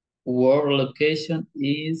 Work location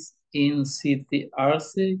is in City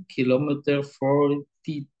Arce, kilometer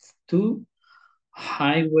 42,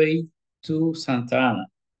 highway to Santa Ana.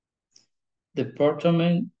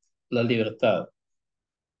 Department La Libertad.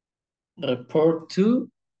 Report to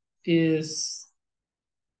is,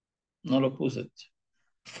 no lo puse,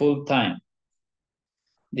 full time.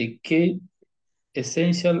 The key,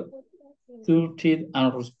 essential, duty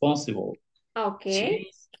and responsible. Okay.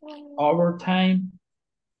 Change, overtime,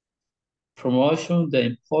 promotion the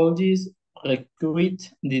employees,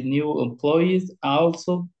 recruit the new employees,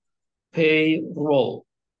 also payroll.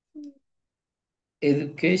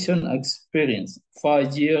 Education experience,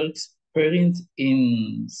 5 years experience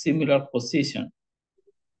in similar position.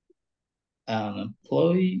 An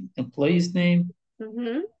employee's name,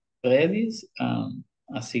 credits, and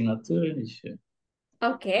asignature.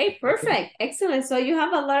 Okay, perfect, excellent. So you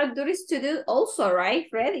have a lot of duties to do also, right,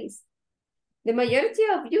 Freddy's? The majority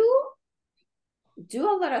of you do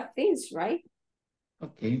a lot of things, right?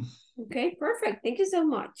 Okay. Okay, perfect. Thank you so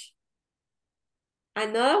much.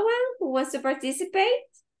 Another one who wants to participate?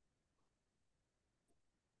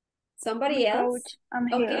 Somebody else? Coach, I'm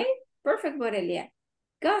here. Okay, perfect, Morelia.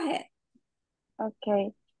 Go ahead.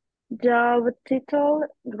 Okay. Job title,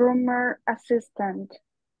 groomer assistant.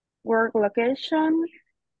 Work location,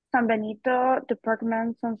 San Benito,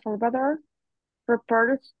 Department, San Salvador.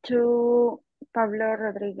 Reports to Pablo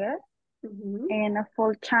Rodriguez in a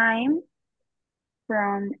full time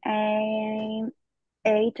from 8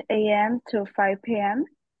 a.m. to 5 p.m.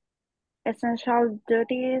 essential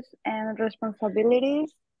duties and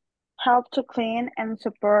responsibilities, help to clean and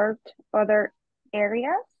support other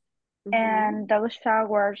areas, and dog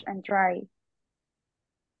showers and dry.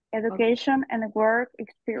 Education and work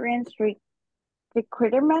experience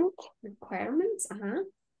requirements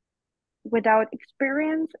without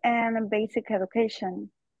experience and basic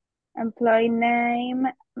education. Employee name,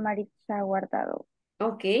 Maritza Guardado.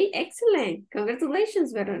 Okay, excellent.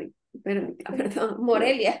 Congratulations, Veronica. Veronica, perdón,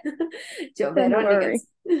 Morelia. Yo, Don't Veronica.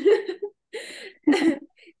 worry.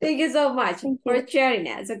 Thank you so much for sharing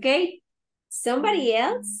us, okay? Somebody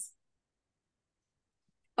else?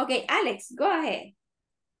 Okay, Alex, go ahead.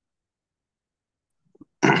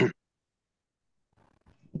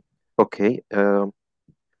 Okay,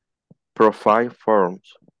 profile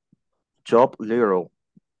forms. Job Little,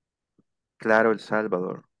 Claro, El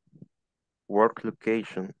Salvador. Work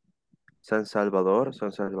location, San Salvador,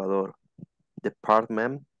 San Salvador.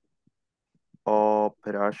 Department,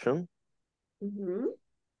 operation,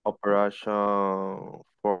 operation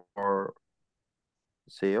for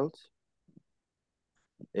sales.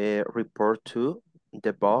 Report to,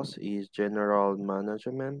 the boss is general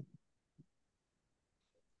management.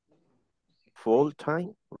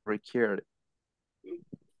 Full-time, required.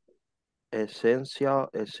 Essential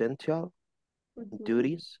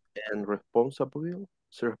duties and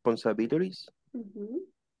responsibilities.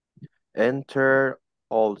 Enter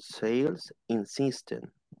all sales in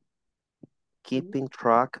system. Keeping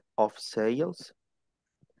track of sales.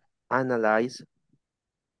 Analyze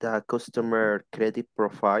the customer credit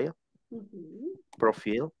profile.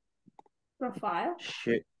 Profile.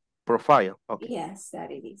 Profile, okay. Yes,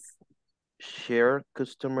 that it is. Share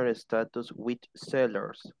customer status with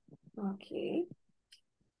sellers. Okay.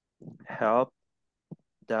 Help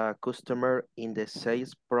the customer in the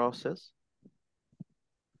sales process.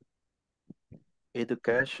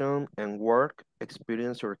 Education and work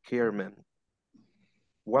experience requirement.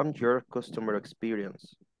 1 year customer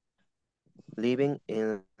experience. Living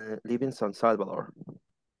San Salvador.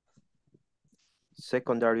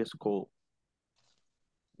 Secondary school.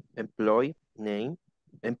 Employee name,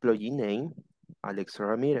 Alex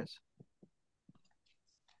Ramirez.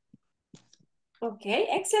 Okay,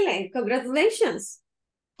 excellent. Congratulations.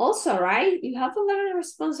 Also, right, you have a lot of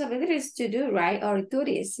responsibilities to do, right? Or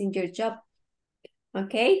duties in your job.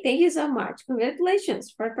 Okay, thank you so much.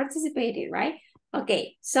 Congratulations for participating, right?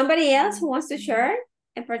 Okay, somebody else who wants to share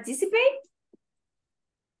and participate?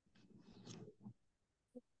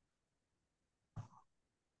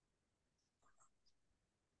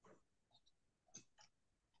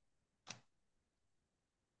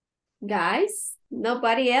 Guys,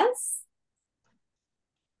 nobody else?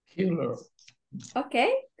 Killer.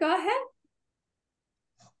 Okay, go ahead.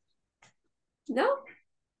 No?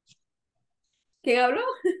 ¿Quién habló?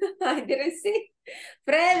 I didn't see.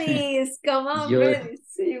 Freddy's, come on,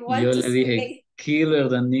 Freddy's. You want Yo to le dije, say? killer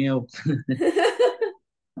Daniel.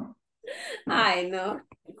 Ay, no.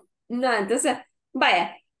 No, entonces,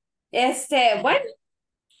 vaya. Bueno.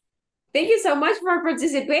 Thank you so much for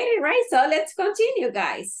participating, right? So let's continue,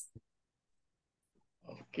 guys.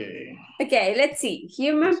 Okay. Okay, let's see.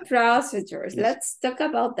 Human procedures. Let's talk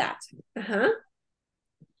about that.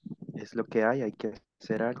 Es lo que hay que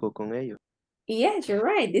hacer algo con ello. Yes, you're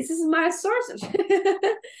right. This is my sources.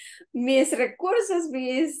 Mis recursos,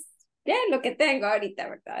 lo que tengo ahorita,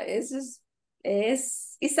 ¿verdad? Eso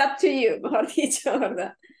it's up to you, mejor dicho,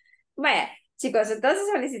 ¿verdad? Vaya, chicos, entonces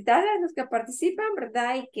felicitar a los que participan,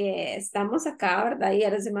 ¿verdad? Y que estamos acá, ¿verdad? Y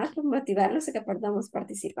a los demás por motivarlos a que podamos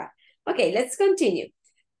participar. Okay, let's continue.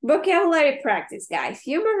 Vocabulary practice, guys.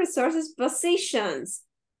 Human resources positions.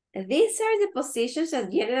 These are the positions that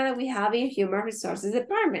generally we have in human resources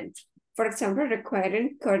department. For example,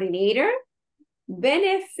 recruiting coordinator,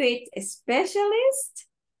 benefit specialist,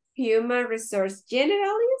 human resource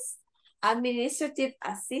generalist, administrative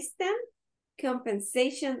assistant,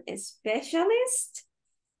 compensation specialist,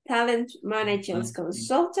 talent management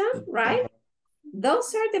consultant, right?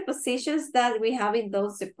 Those are the positions that we have in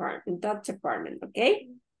that department, okay?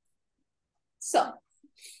 So,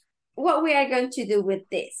 what we are going to do with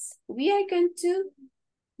this? We are going to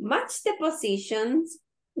match the positions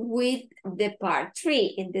with the part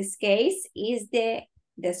 3. In this case, is the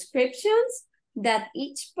descriptions that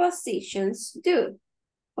each positions do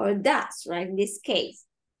or does, right? In this case,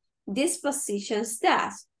 these positions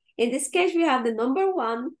does. In this case, we have the number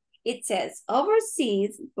 1. It says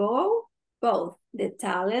oversees both the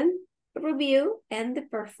talent review and the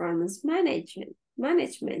performance management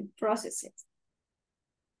processes.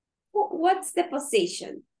 What's the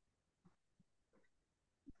position?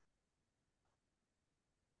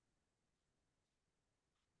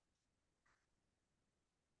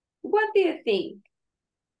 What do you think?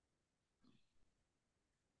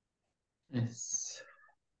 Yes.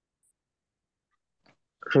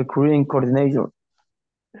 Recruiting coordinator.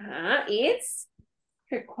 It's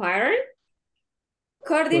required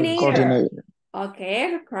coordinator. Coordinator.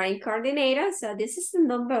 Okay, requiring coordinator. So this is the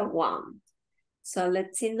number 1. So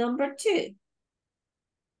let's see number 2.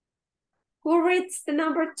 Who reads the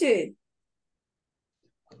number 2?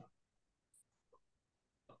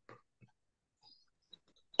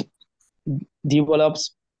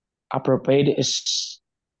 Develops appropriate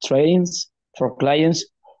trainings for clients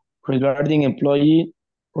regarding employee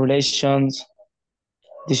relations,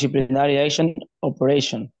 disciplinary action,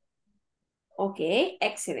 operation. Okay,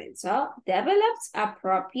 excellent. So develops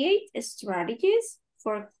appropriate strategies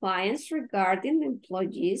for clients regarding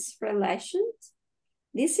employees' relations,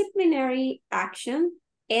 disciplinary action,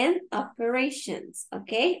 and operations.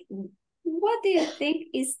 Okay, what do you think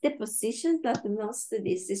is the position that belongs to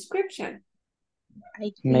this description?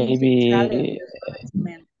 I think Maybe talent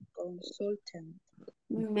management consultant.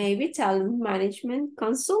 Maybe talent management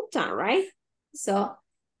consultant, right? So,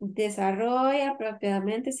 desarrolla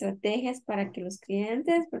apropiadamente estrategias para que los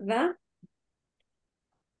clientes, ¿verdad?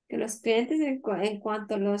 Que los clientes en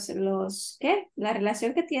cuanto a ¿qué? La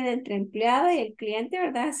relación que tiene entre empleado y el cliente,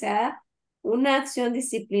 ¿verdad? Sea una acción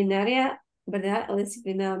disciplinaria, ¿verdad? O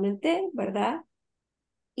disciplinadamente, ¿verdad?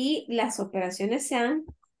 Y las operaciones sean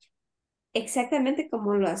exactamente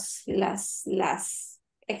como las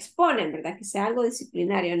exponen, ¿verdad? Que sea algo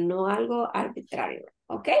disciplinario, no algo arbitrario,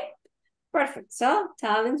 ¿ok? Perfect. So,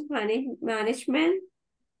 talent management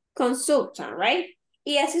consultant, right?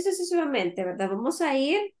 Y así sucesivamente, ¿verdad? Vamos a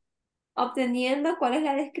ir obteniendo cuál es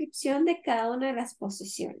la descripción de cada una de las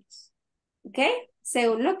posiciones, ¿ok?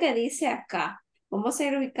 Según lo que dice acá, vamos a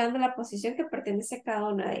ir ubicando la posición que pertenece a cada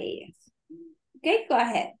una de ellas. ¿Ok? Go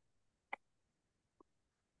ahead.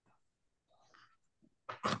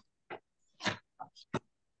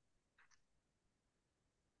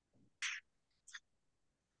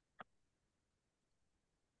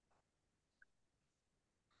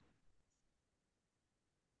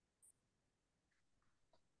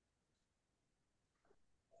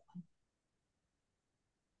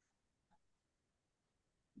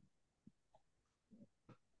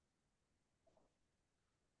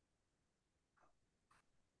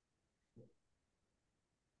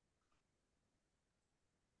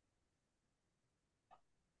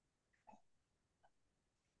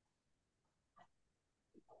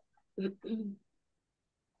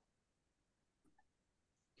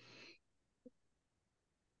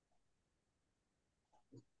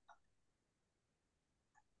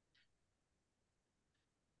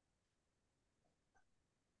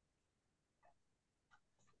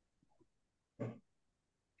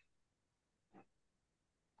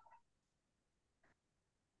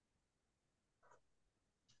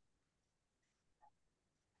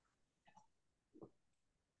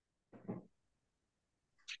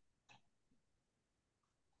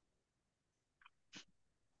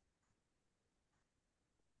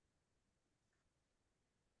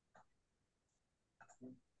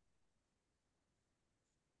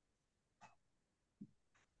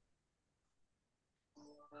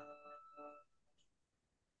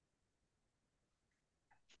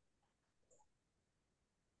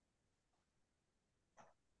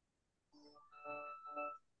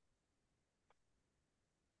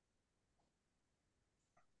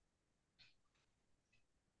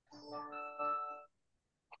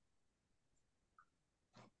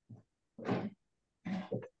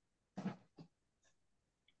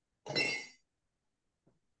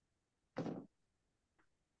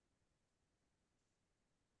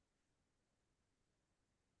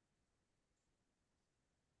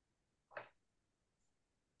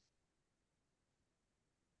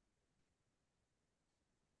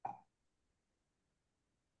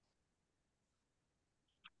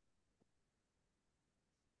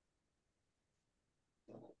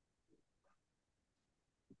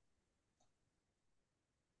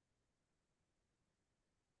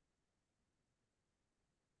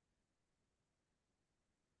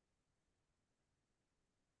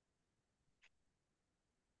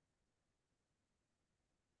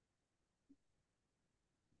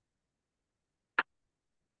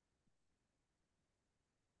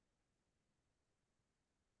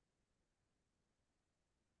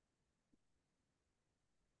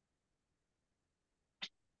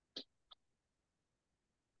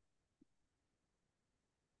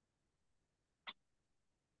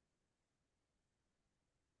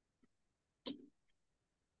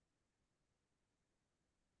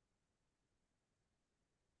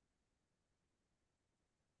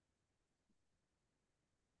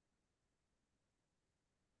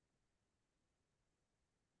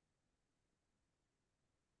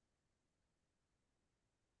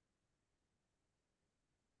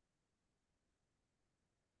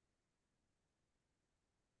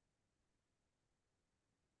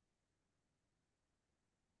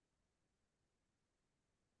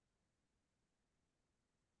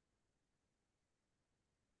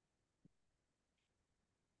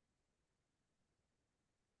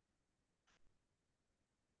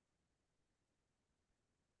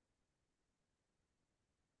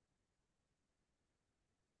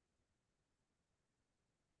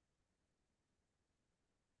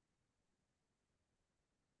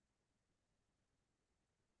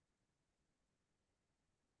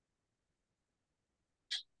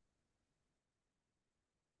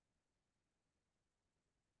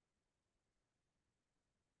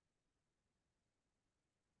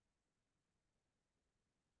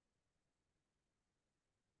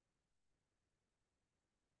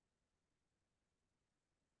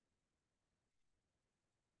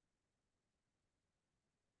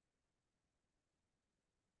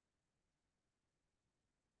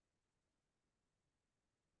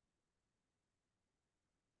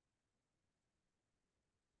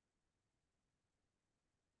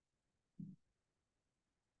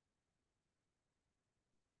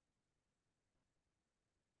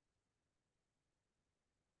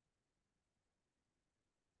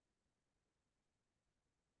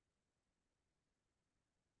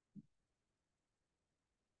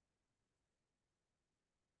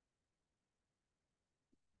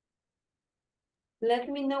 Let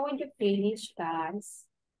me know when you finish, guys.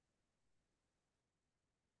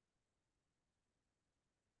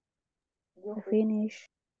 Finish.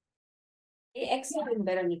 Excellent,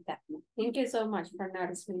 Veronica. Thank you so much for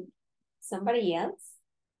noticing. Somebody else?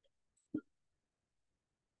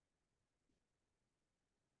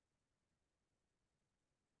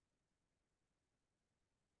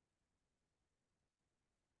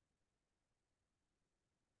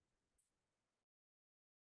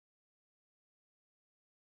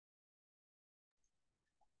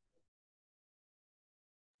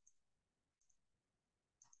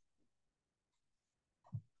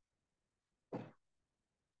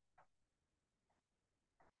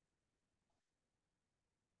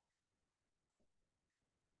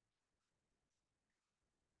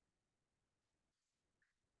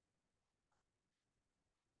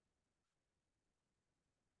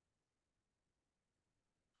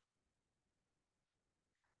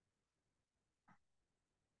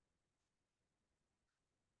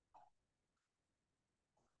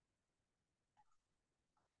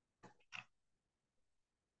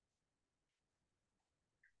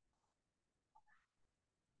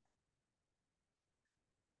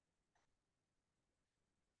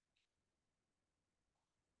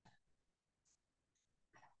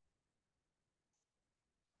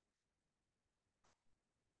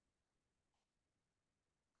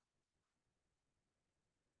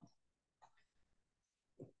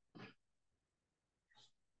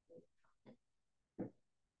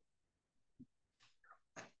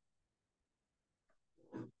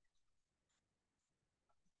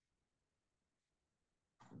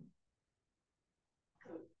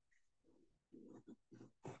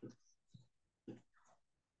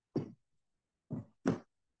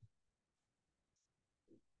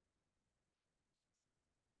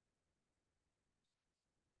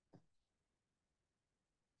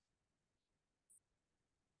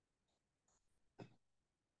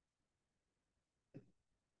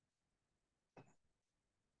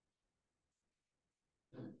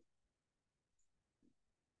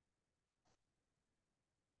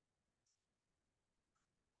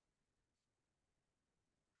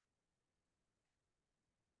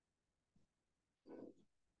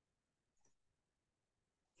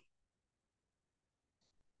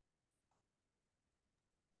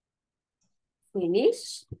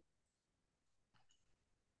 Finish?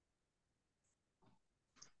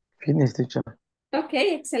 Finish, teacher.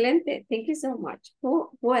 Okay, excelente. Thank you so much. Who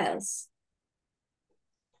else?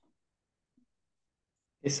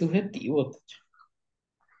 Es subjetivo,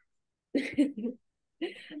 teacher.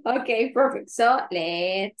 Okay, perfect. So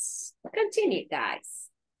let's continue, guys.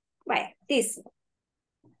 Right, this one.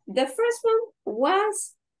 The first one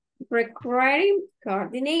was recruiting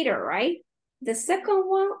coordinator, right? The second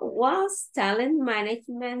one was talent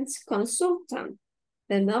management consultant.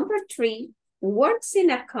 The number 3 works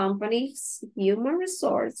in a company's human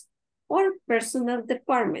resource or personal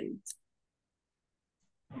department.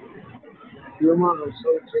 Human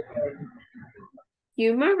resources.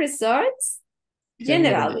 Human resource?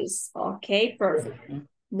 Generalist. Okay, perfect.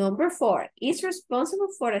 Number 4 is responsible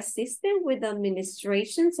for assisting with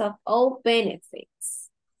administrations of all benefits.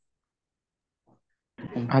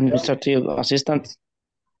 Administrative assistant.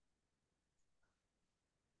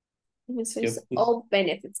 All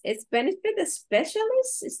benefits. It's benefit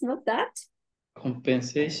specialist, it's not that?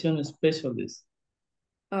 Compensation specialist.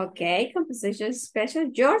 Okay, compensation special.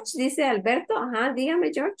 George, dice Alberto. Ajá,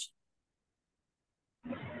 dígame, George.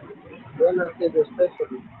 Benefit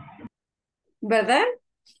specialist. ¿Verdad?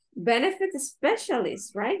 Benefit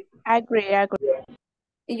specialist, right? I agree.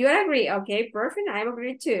 You agree? Okay, perfect. I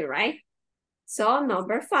agree too, right? So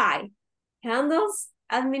number 5, handles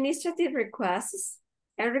administrative requests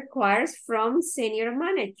and requires from senior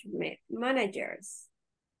managers.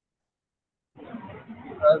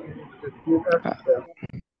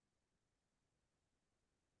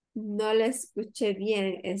 No le escuché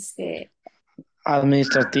bien,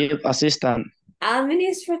 Administrative assistant.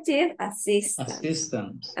 Administrative assistant.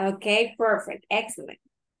 Assistant. Okay, perfect. Excellent.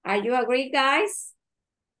 Are you agree, guys?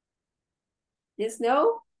 Yes,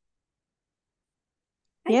 no?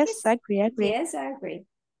 Yes, I agree. Yes, I agree.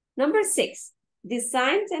 Number 6,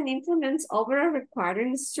 designs and implements overall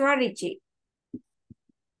requiring strategy.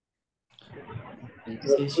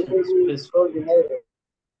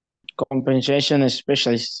 Compensation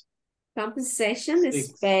specialist. Compensation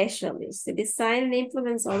specialist. The design and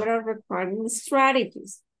implements overall requiring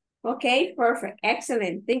strategies. Okay, perfect.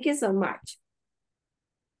 Excellent. Thank you so much.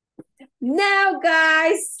 Now,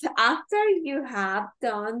 guys, after you have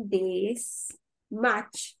done this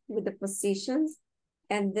match with the positions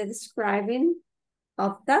and the describing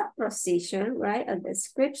of that position, right? A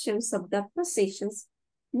descriptions of the positions.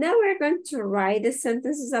 Now we're going to write the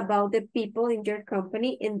sentences about the people in your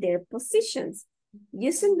company and their positions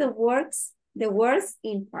using the words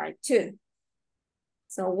in part 2.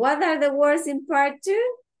 So what are the words in part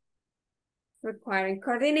 2? Requiring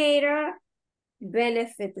coordinator,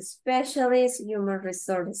 benefit specialist, human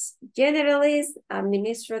resource generalist,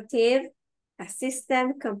 administrative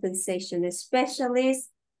assistant, compensation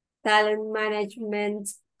specialist, talent management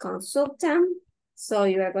consultant. So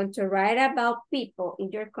you are going to write about people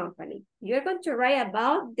in your company. You're going to write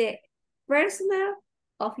about the personnel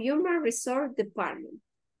of human resource department,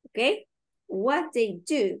 okay? What they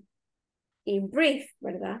do in brief,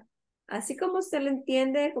 ¿verdad? Así como usted lo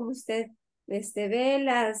entiende, como usted ve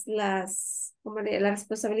las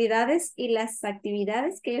responsabilidades y las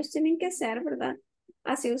actividades que ellos tienen que hacer, ¿verdad?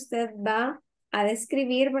 Así usted va a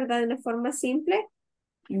describir, ¿verdad? De una forma simple,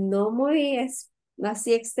 no muy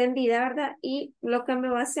así extendida, ¿verdad? Y lo que me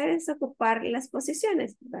va a hacer es ocupar las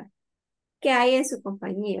posiciones, ¿verdad? Que hay en su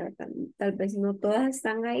compañía, ¿verdad? Tal vez no todas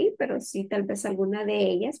están ahí, pero sí, tal vez alguna de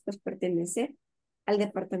ellas, pues, pertenece al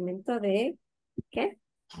departamento de, ¿qué?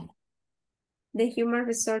 The human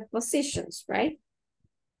resource positions, right?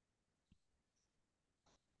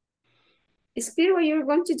 Is clear what you're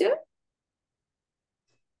going to do?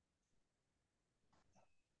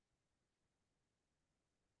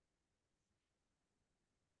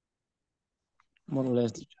 More or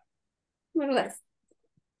less, teacher. More or less.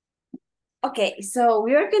 Okay, so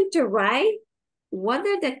we are going to write what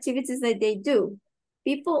are the activities that they do.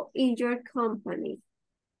 People in your company.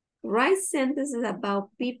 Write sentences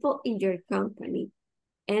about people in your company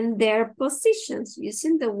and their positions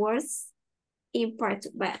using the words in part.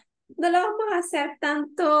 Bueno, no lo vamos a hacer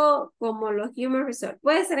tanto como los human resource.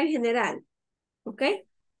 Puede ser en general, ¿ok?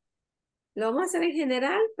 Lo vamos a hacer en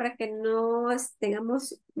general para que no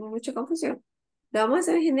tengamos mucha confusión. Lo vamos a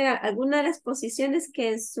hacer en general. Algunas de las posiciones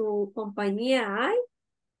que en su compañía hay,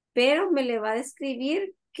 pero me le va a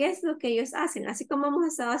describir qué es lo que ellos hacen. Así como hemos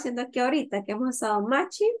estado haciendo aquí ahorita, que hemos estado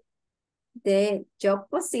matching the job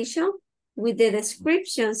position with the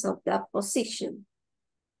descriptions of that position.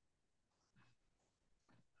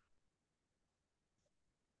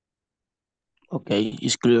 Okay,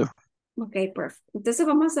 it's clear. Ok, perfecto. Entonces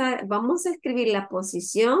vamos a escribir la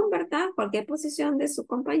posición, ¿verdad? Cualquier posición de su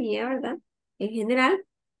compañía, ¿verdad? En general.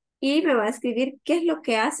 Y me va a escribir qué es lo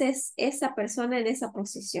que hace esa persona en esa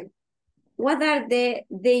posición. What are the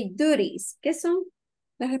duties? ¿Qué son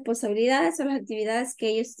las responsabilidades o las actividades que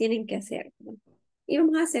ellos tienen que hacer? ¿Verdad? Y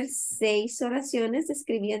vamos a hacer 6 oraciones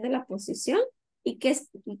describiendo la posición y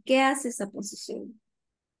qué hace esa posición.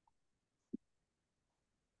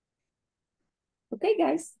 Okay,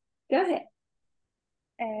 guys, go ahead.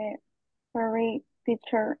 Sorry,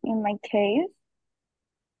 teacher, in my case,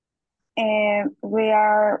 we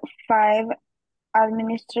are 5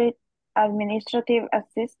 administrative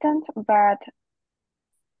assistants, but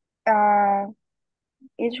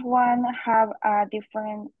each one have a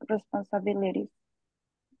different responsibilities.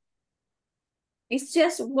 It's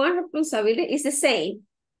just one responsibility. It's the same.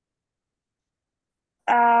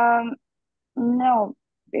 No,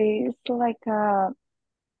 it's like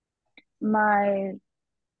my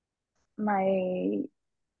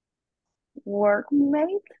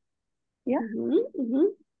workmate, yeah,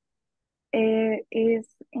 is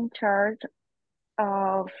in charge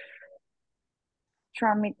of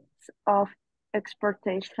tramits of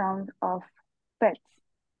exportation of pets.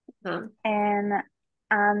 And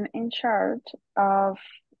I'm in charge of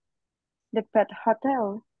the pet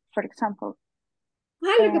hotel, for example.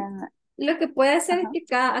 Lo que puede hacer es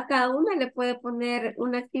que a cada una le puede poner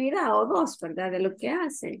una actividad o 2, ¿verdad? De lo que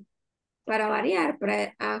hace. Para variar,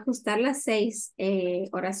 para ajustar las 6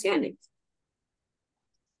 oraciones.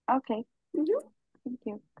 Okay. Thank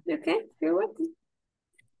you. Okay, you're welcome.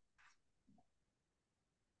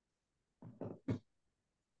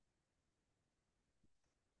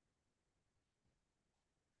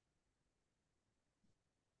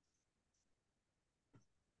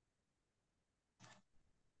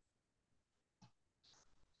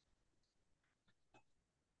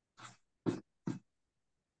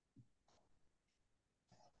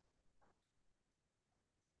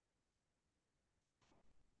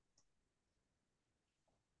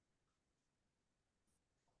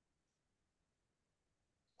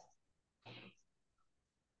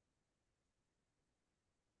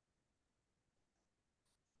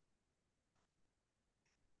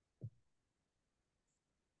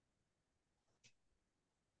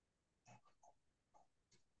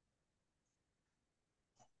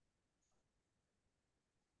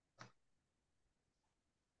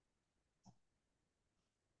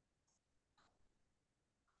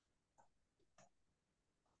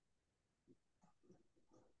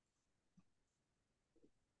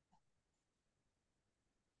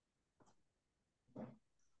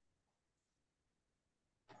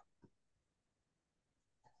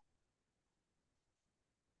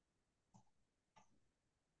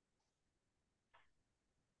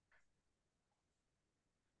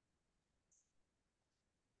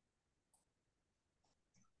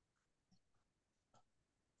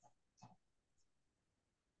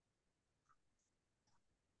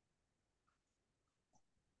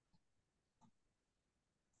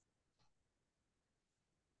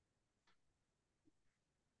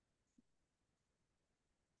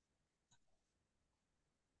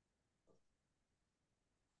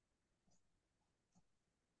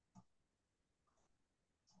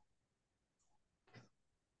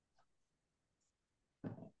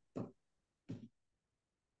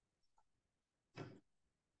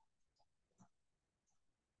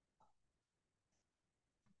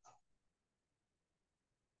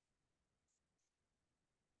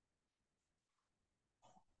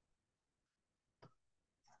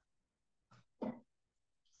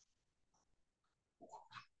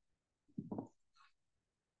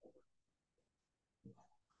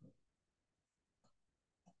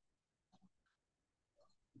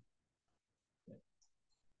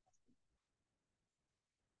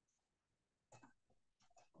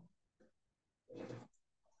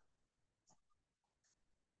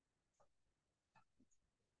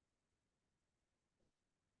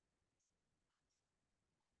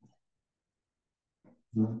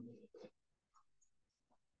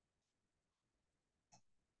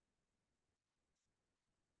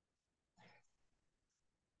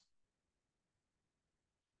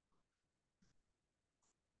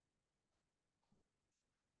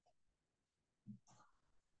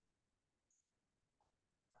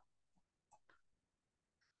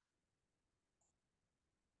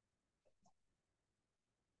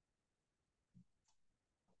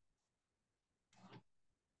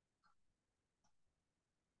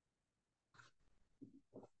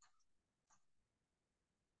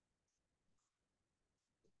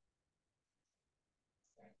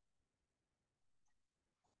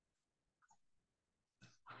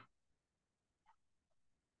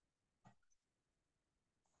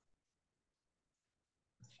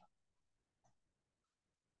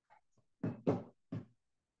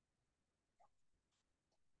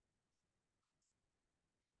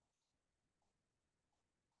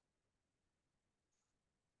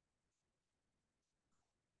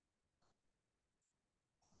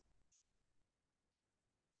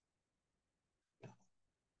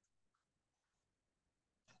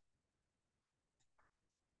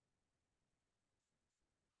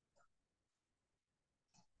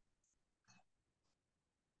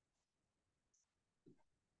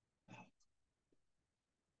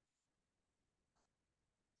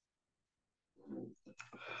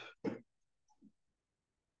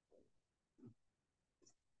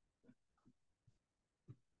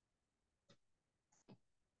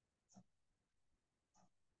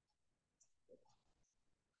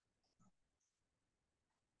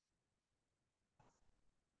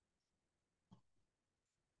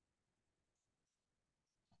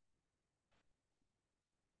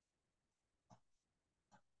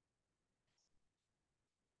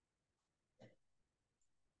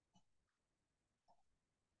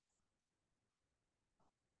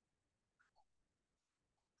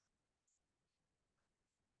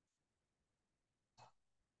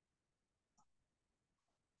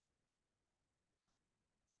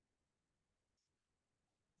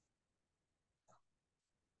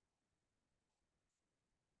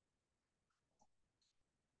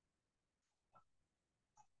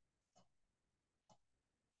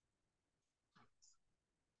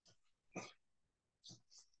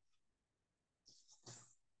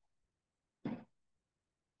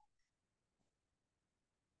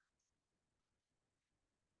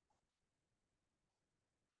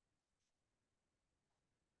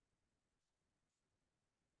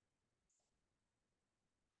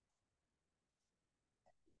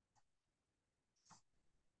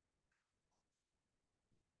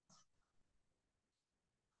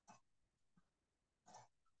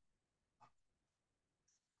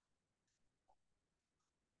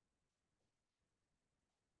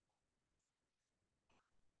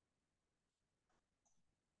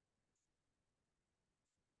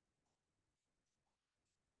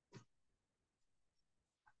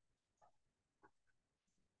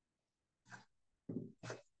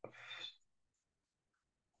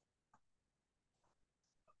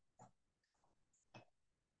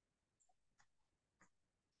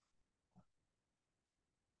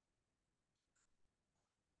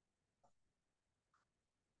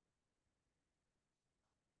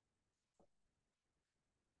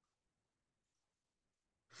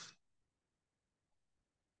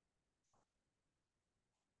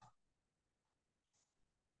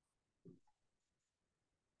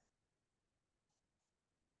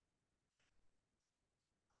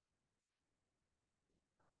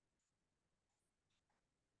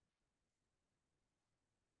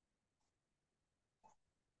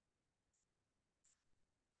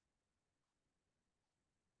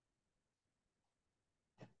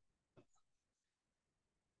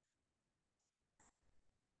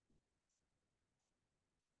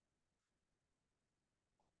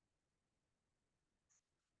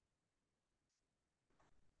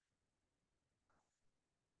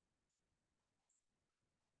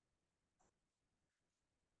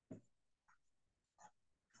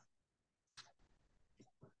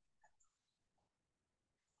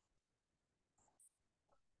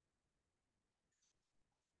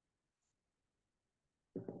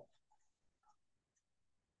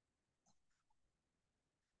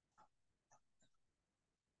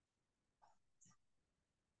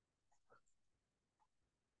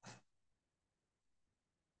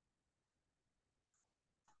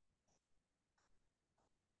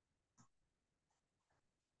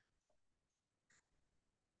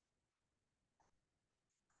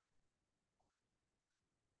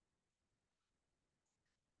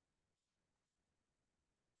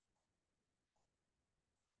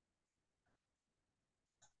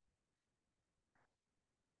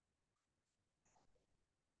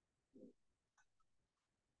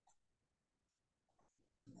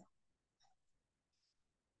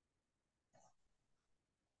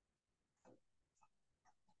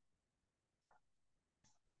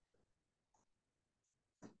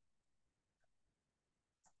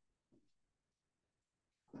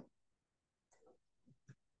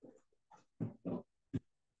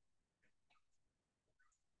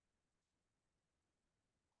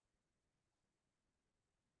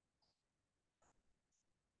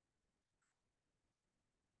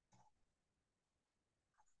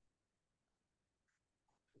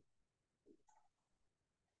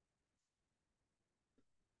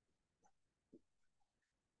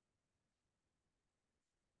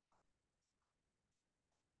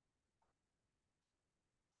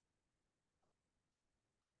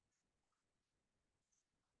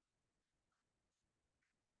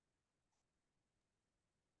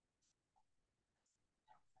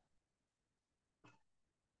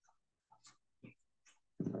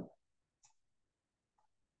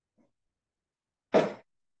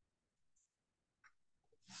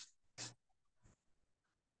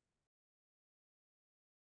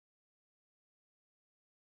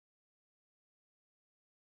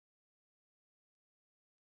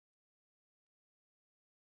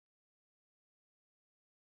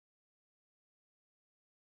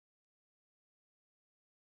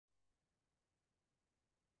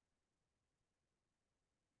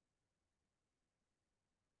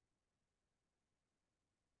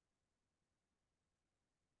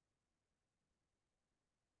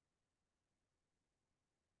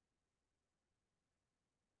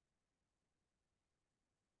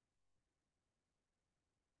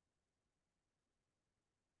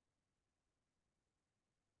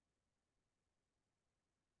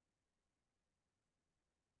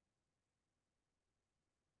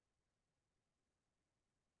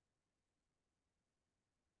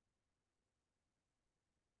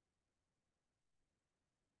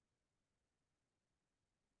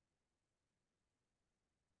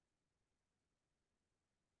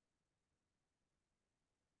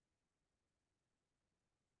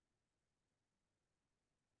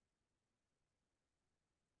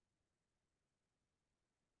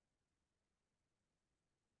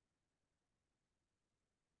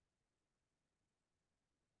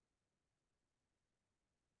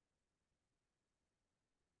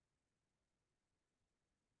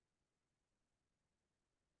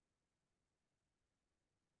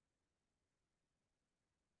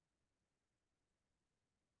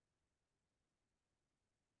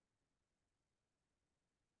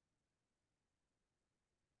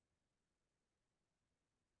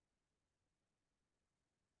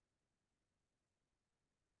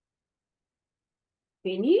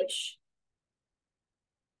 Finish.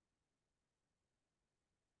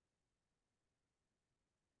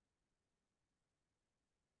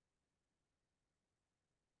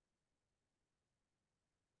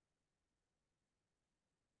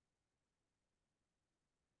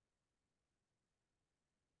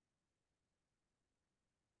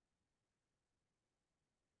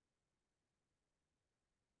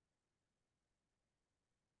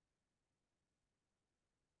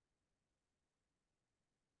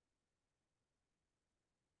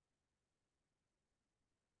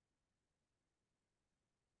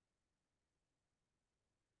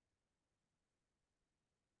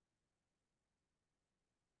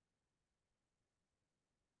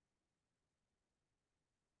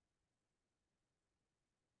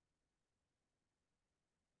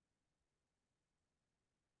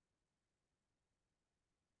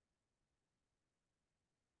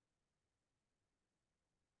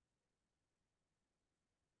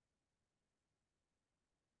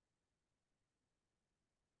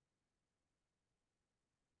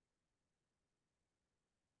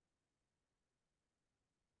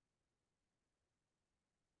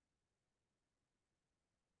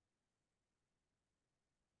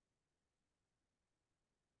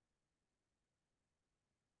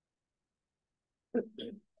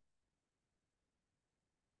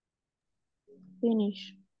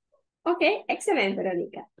 Finish. Okay, excellent,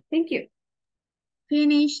 Veronica. Thank you.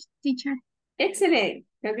 Finish, teacher. Excellent.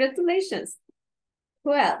 Congratulations.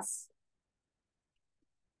 Who else?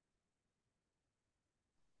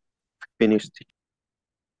 Finished.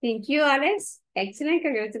 Thank you, Alex. Excellent.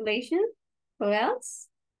 Congratulations. Who else?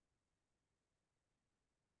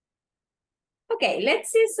 Okay,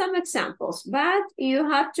 let's see some examples, but you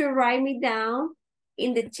have to write me down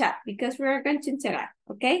in the chat because we are going to interact,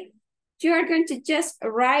 okay? You are going to just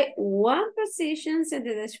write one positions and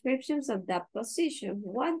the descriptions of that position.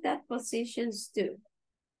 What that positions do.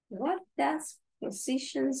 What does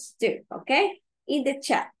positions do, okay? In the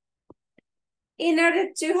chat. In order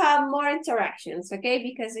to have more interactions, okay?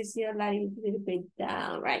 Because I see a little bit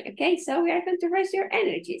down, right? Okay, so we are going to raise your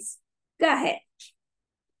energies. Go ahead.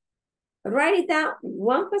 Write it down,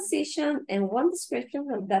 one position and one description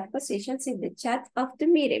of that position in the chat of the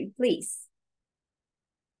meeting, please.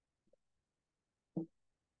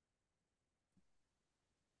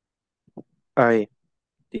 I,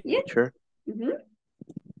 Yeah. teacher, Mm-hmm.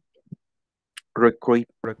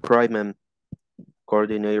 recruitment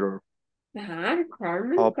coordinator,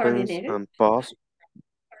 Requirement opens coordinator. and post,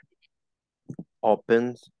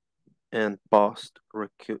 opens and post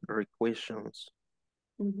requisitions,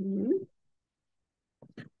 Mm-hmm.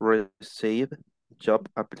 receive job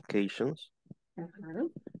applications,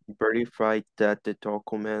 verify that the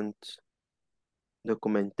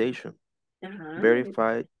documentation,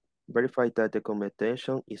 verify that the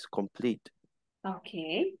documentation is complete.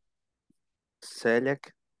 Okay.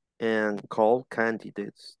 Select and call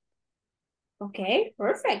candidates. Okay,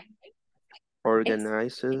 perfect.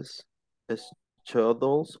 Organizes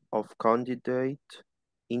schedules of candidate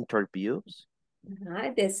interviews.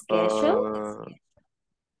 The schedule.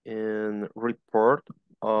 And report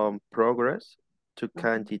on progress to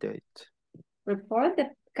candidate. Report the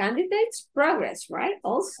candidate's progress, right?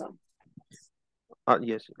 Also.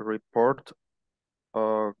 Yes, report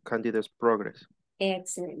candidate's progress.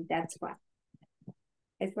 Excellent, that's what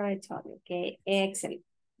I told you, okay? Excellent,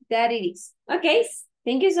 that it is. Okay,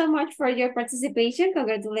 thank you so much for your participation.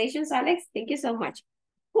 Congratulations, Alex. Thank you so much.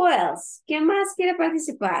 Who else? ¿Quién más quiere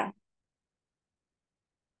participar?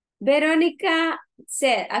 Veronica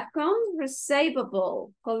said, account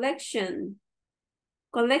receivable collection.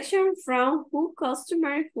 Collection from who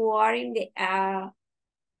customers who are in the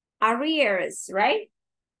arrears, right?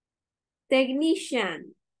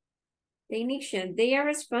 Technician, they are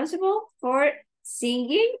responsible for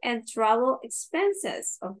singing and travel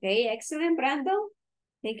expenses. Okay, excellent, Brando.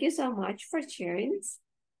 Thank you so much for sharing.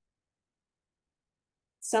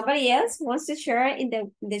 Somebody else wants to share in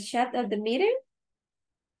the chat of the meeting?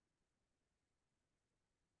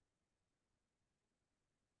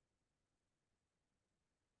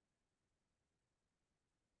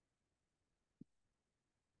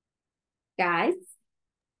 Guys?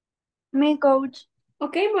 Me, coach.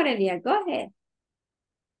 Okay, Morelia, go ahead.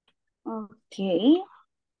 Okay.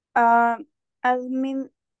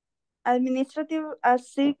 Administrative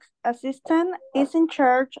assistant is in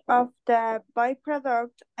charge of the byproduct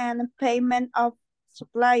and payment of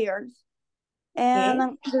suppliers.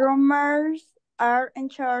 And groomers are in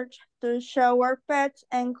charge to shower pets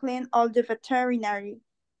and clean all the veterinary.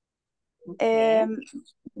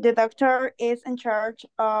 The doctor is in charge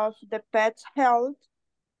of the pet's health,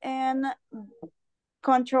 and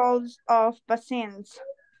controls of vaccines.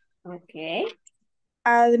 Okay.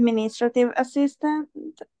 Administrative assistant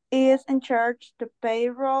is in charge the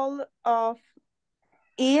payroll of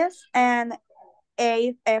ISSS and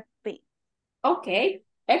AFP. Okay.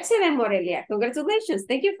 Excellent, Morelia. Congratulations.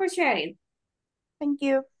 Thank you for sharing. Thank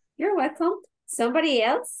you. You're welcome. Somebody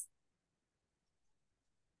else?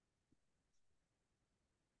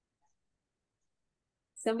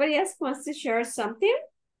 Somebody else wants to share something?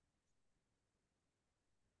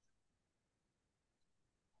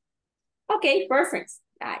 Okay, perfect.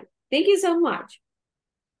 Thank you so much.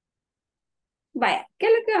 Vaya, ¿qué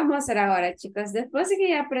es lo que vamos a hacer ahora, chicos? Después de que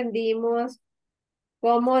ya aprendimos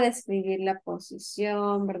cómo describir la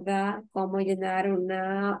posición, ¿verdad? Cómo llenar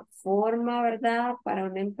una forma, ¿verdad? Para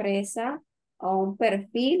una empresa o un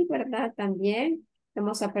perfil, ¿verdad? También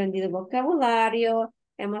hemos aprendido vocabulario,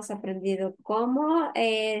 hemos aprendido cómo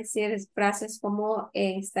decir frases como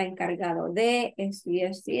está encargado de esto y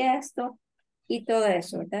esto y todo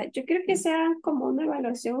eso, ¿verdad? Yo creo que sea como una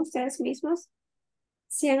evaluación ustedes mismos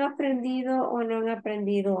si han aprendido o no han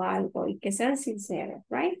aprendido algo y que sean sinceros,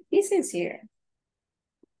 right? Be sincere.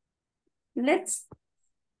 Let's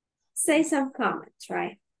say some comments,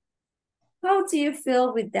 right? How do you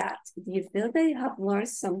feel with that? Do you feel that you have learned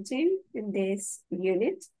something in this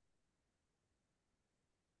unit?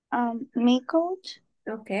 Me, coach?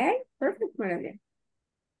 Okay, perfect, Maria.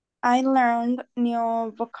 I learned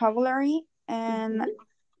new vocabulary and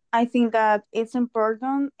I think that it's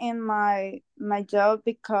important in my job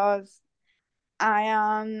because I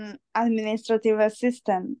am administrative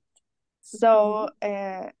assistant. So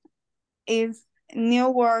it's new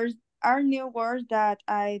words that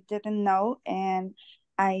I didn't know, and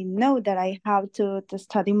I know that I have to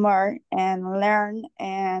study more and learn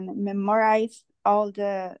and memorize all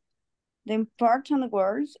the important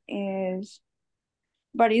words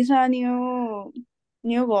but it's a new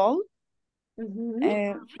goal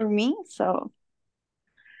for me. So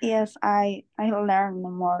yes, I learn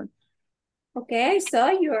more. Okay, so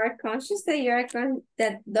you are conscious that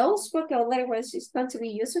that those vocabulary words is going to be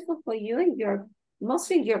useful for you in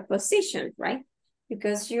mostly in your position, right?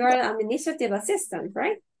 Because you are an administrative assistant,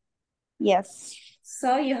 right? Yes.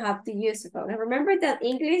 So you have to use it. And remember that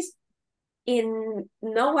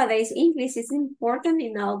nowadays English is important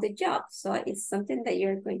in all the jobs, so it's something that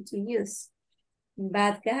you're going to use.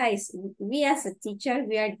 But guys, we as a teacher,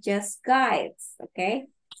 we are just guides, okay?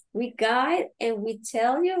 We guide and we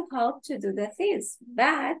tell you how to do the things,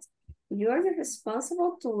 but you're the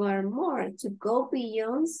responsible to learn more, to go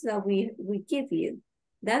beyond that we give you,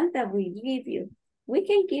 that we give you. We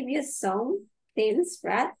can give you some things,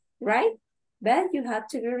 right? But you have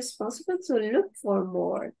to be responsible to look for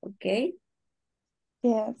more, okay?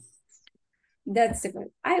 Yes. That's the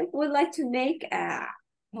point. I would like to make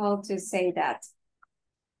how to say that?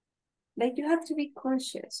 Like you have to be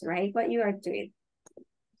conscious, right? What you are doing.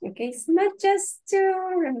 Okay, it's not just to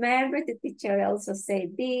remember the teacher also say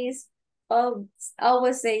this,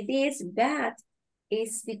 always say this, but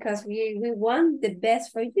it's because we want the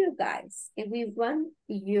best for you guys, and we want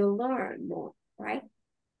you learn more, right?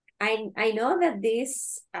 I know that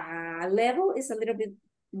this level is a little bit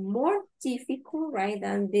more difficult, right,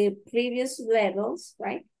 than the previous levels,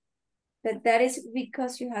 right? But that is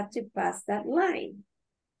because you had to pass that line.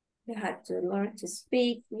 You had to learn to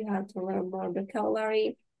speak, you had to learn more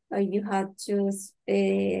vocabulary, or you had to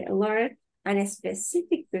learn a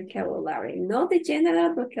specific vocabulary, not the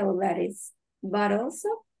general vocabularies, but also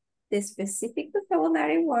the specific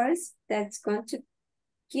vocabulary words that's going to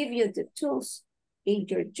give you the tools in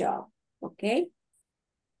your job, ¿ok?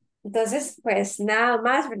 Entonces, pues nada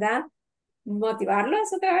más, ¿verdad?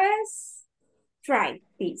 Motivarlos otra vez. Try,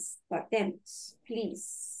 please. Contemos,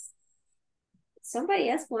 please. Somebody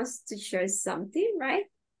else wants to share something, right?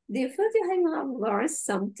 Do you feel you have learned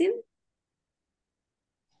something?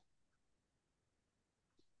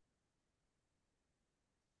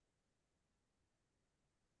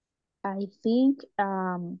 I think I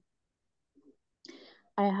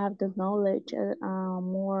have the knowledge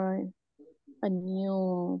more a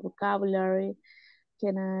new vocabulary.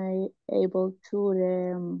 Can I able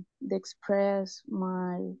to express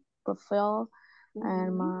my profile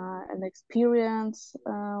and my experience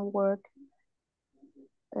work.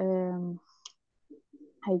 I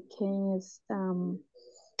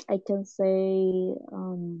can say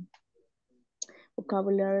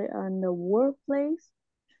vocabulary on the workplace.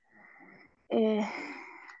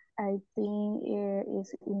 I think it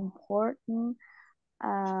is important.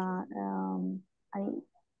 I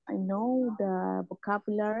know the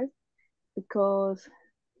vocabulary because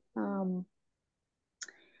on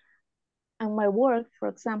my work, for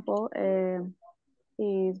example,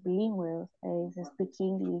 is bilingüe, es speak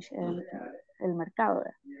English el mercado.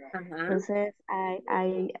 Entonces,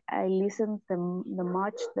 I listen the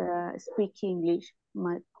much the speak English,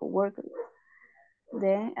 my coworkers.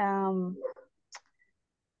 Then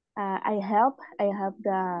I help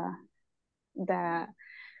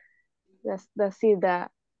decir,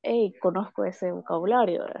 hey, conozco ese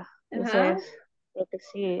vocabulario, ¿verdad? Entonces, creo que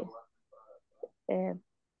sí,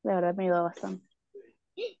 la verdad me ayuda bastante.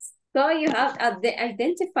 So you have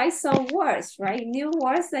identify some words, right? New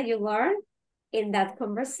words that you learn in that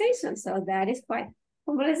conversation. So that is quite,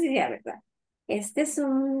 ¿cómo les diría, verdad? Este es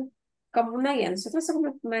como una guía. Nosotros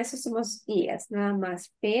como maestros somos guías, nada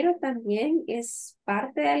más. Pero también es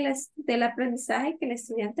parte del aprendizaje que el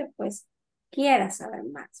estudiante, pues, quiera saber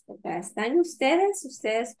más. Porque están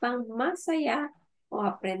ustedes van más allá o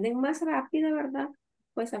aprenden más rápido, ¿verdad?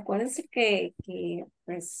 Pues acuérdense que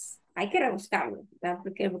pues, hay que rebuscarlo, ¿verdad?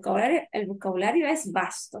 Porque el vocabulario es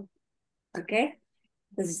vasto, ¿ok?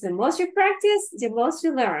 Entonces, the most you practice, the most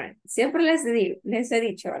you learn. Siempre les he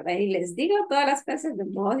dicho, ¿verdad? Y les digo todas las veces, the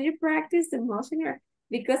more you practice, the most you learn.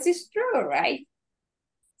 Because it's true, right?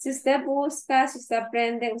 Si usted busca, si usted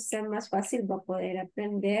aprende, usted más fácil va a poder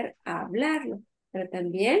aprender a hablarlo. Pero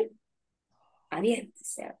también,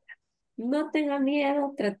 aviéntese, ¿verdad? No tenga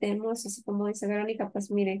miedo, tratemos, así como dice Verónica,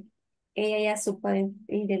 pues miren, ella ya supo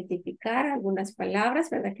identificar algunas palabras,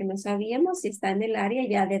 ¿verdad? Que no sabíamos y está en el área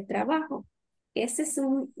ya de trabajo. Este es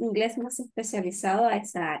un inglés más especializado a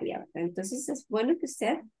esa área, ¿verdad? Entonces es bueno que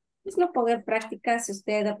usted pues, lo ponga en práctica. Si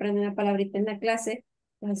usted aprende una palabrita en la clase,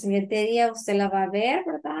 pues el siguiente día usted la va a ver,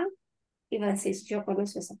 ¿verdad? Y va a decir, yo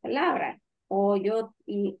conozco esa palabra. O yo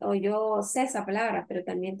sé esa palabra, pero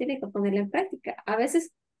también tiene que ponerla en práctica. A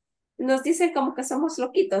veces nos dicen como que somos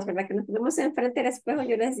loquitos, ¿verdad? Que nos ponemos enfrente del espejo.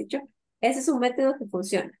 Yo les he dicho, ese es un método que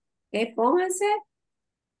funciona. ¿Ok? Pónganse,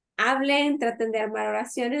 hablen, traten de armar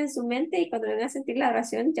oraciones en su mente y cuando vengan a sentir la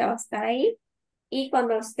oración ya va a estar ahí. Y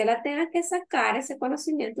cuando usted la tenga que sacar, ese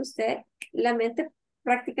conocimiento, la mente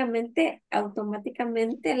prácticamente,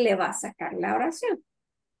 automáticamente le va a sacar la oración.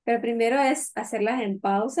 Pero primero es hacerlas en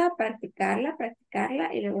pausa, practicarla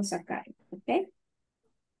y luego sacarla, ¿ok?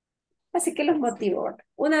 Así que los motivo, ¿verdad?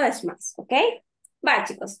 Una vez más, ¿ok? Va,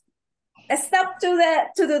 chicos. Stop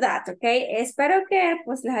to do that, ¿ok? Espero que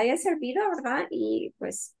pues les haya servido, ¿verdad? Y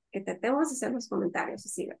pues que tratemos de hacer los comentarios,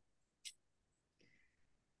 así, ¿verdad?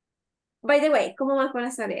 By the way, ¿cómo van con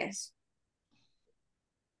las tareas?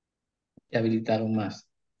 Ya habilitaron más.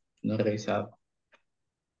 No he revisado.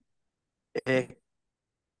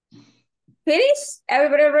 Finish?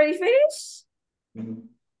 Everybody already finished?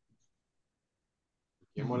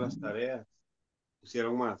 Hicimos las tareas.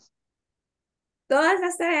 Pusieron más. Todas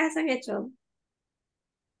las tareas han hecho.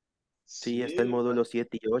 Sí, está el módulo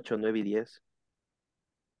 7 y 8, 9 y 10.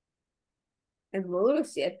 ¿El módulo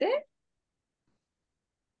 7?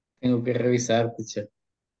 Tengo que revisar, teacher.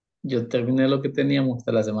 Yo terminé lo que teníamos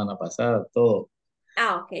hasta la semana pasada, todo.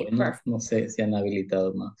 Ah, ok, Bueno, perfecto. no sé si han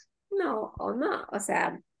habilitado más. No, o no, o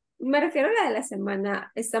sea, me refiero a la de la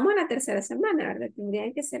semana, estamos en la tercera semana, ¿verdad?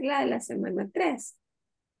 Tendrían que ser la de la semana 3.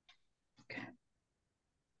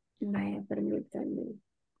 Vaya, permítanme.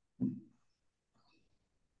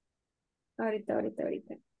 Ahorita.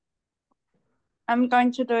 I'm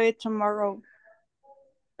going to do it tomorrow.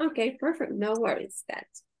 Okay, perfect. No worries, that.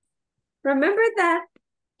 Remember that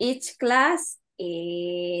each class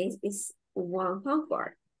is one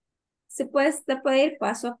homework. Se puede ir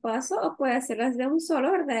paso a paso o puede hacerlas de un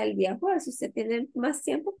solo, ¿verdad? El día jueves, si usted tiene más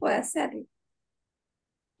tiempo, puede hacerlo.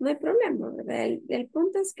 No hay problema, ¿verdad? El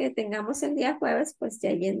punto es que tengamos el día jueves, pues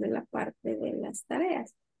ya yendo en la parte de las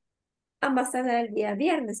tareas. Ambas tardar el día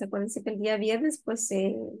viernes. Acuérdense que el día viernes, pues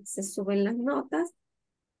se suben las notas.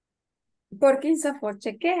 Porque ISSSS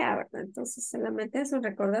chequea, ¿verdad? Entonces solamente es un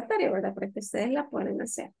recordatorio, ¿verdad? Para que ustedes la puedan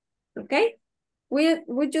hacer. ¿Ok?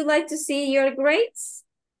 Would you like to see your grades?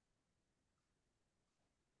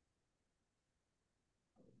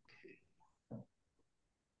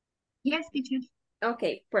 Yes, teacher. Ok,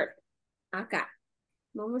 perfect. Acá.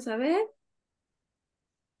 Vamos a ver.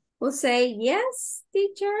 Who say yes,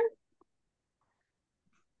 teacher?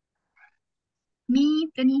 Me,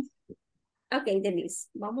 Denise. Ok, Denise.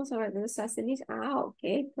 Vamos a ver dónde está Denise. Ah,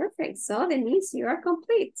 ok, perfect. So, Denise, you are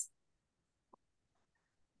complete.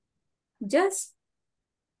 Just,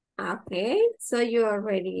 okay, so you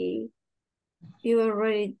already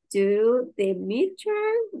do the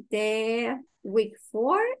midterm, the week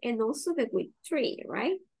 4, and also the week 3,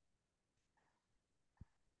 right?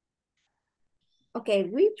 Okay,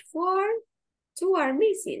 week 4, 2 are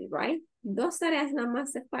missing, right? Dos tareas nada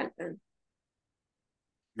más te faltan.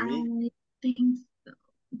 I think so.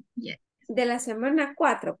 Yes. de la semana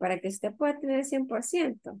 4 para que usted pueda tener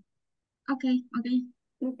 100%. Ok, ok.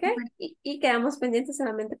 ¿Ok? Y quedamos pendientes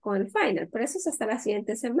solamente con el final. Pero eso es hasta la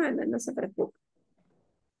siguiente semana, no se preocupe.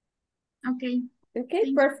 Ok.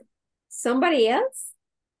 Okay, perfect. Somebody else?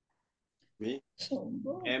 Me.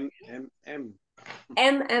 M.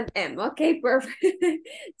 Okay, perfect.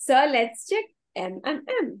 So let's check M.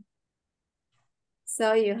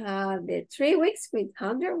 So you have the 3 weeks with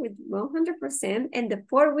 100%, and the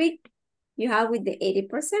 4 week you have with the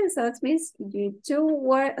 80%. So that means you 2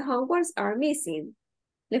 homeworks are missing.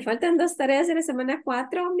 Le faltan 2 tareas de la semana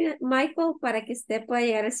 4, Michael, para que usted pueda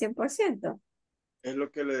llegar al 100%. Es lo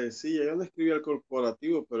que le decía, yo no escribí al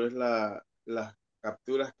corporativo, pero es las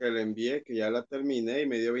capturas que le envié, que ya la terminé y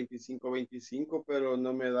me dio 25, pero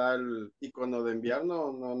no me da el icono de enviar,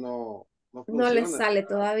 no No le funciona. sale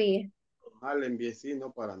todavía. Le envié, sí,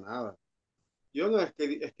 no para nada. Yo no he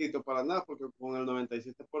escrito para nada porque con el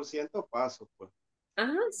 97% paso, pues.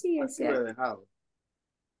 Ajá, sí, es Así lo he cierto. dejado.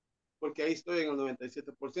 Porque ahí estoy en el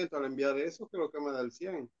 97%, al enviar eso creo que me da el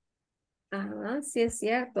 100. Ajá, sí es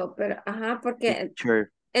cierto, pero ajá, porque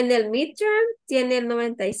Teacher. en el midterm tiene el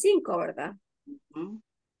 95, ¿verdad?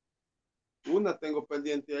 Una tengo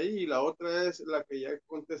pendiente ahí y la otra es la que ya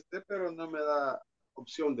contesté, pero no me da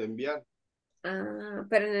opción de enviar. Ah,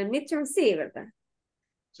 pero en el midterm sí, ¿verdad?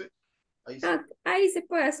 Sí, ahí sí. Ah, ahí se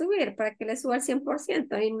puede subir para que le suba al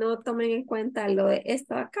 100% y no tomen en cuenta lo de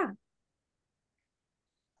esto acá.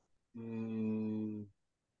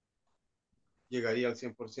 Llegaría al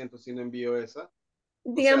 100% si no envío esa.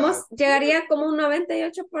 Digamos, llegaría como un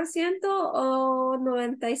 98% o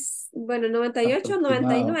 98, Aproximado.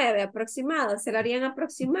 99 aproximado. Se lo harían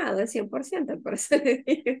aproximado el 100%, por eso le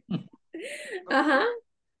digo. Ajá.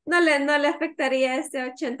 No le afectaría este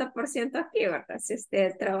 80% aquí, ¿verdad? Si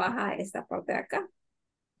usted trabaja esta parte de acá.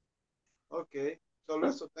 Ok, solo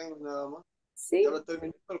eso tengo nada más. Sí. Ya lo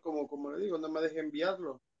terminé, pero como le digo, no me deje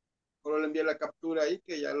enviarlo. Solo le envié la captura ahí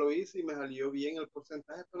que ya lo hice y me salió bien el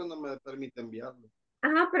porcentaje, pero no me permite enviarlo.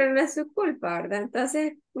 Ajá, pero no es su culpa, ¿verdad?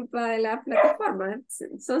 Entonces, es culpa de la plataforma.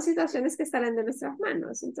 Son situaciones que salen de nuestras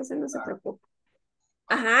manos, entonces no se preocupe.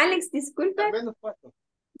 Ajá, Alex, disculpe. Al menos pasa.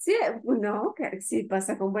 Sí, no, que sí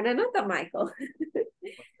pasa con buena nota, Michael. Ok,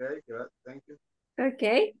 gracias, thank you.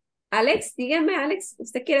 Ok. Alex, dígame, Alex,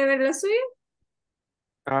 ¿usted quiere ver lo suyo?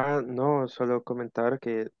 No, solo comentar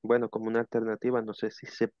que, bueno, como una alternativa, no sé si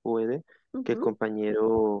se puede que el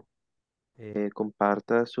compañero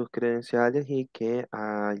comparta sus credenciales y que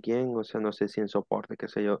alguien, o sea, no sé si en soporte, qué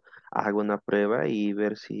sé yo, haga una prueba y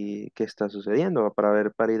ver si qué está sucediendo para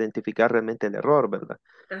identificar realmente el error, ¿verdad?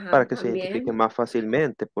 Para Ajá, que se identifique también. más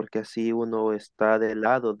fácilmente, porque así uno está del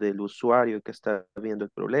lado del usuario que está viendo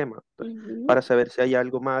el problema, ¿verdad? Ujú. Para saber si hay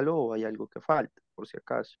algo malo o hay algo que falta, por si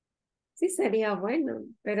acaso. Sí, sería bueno,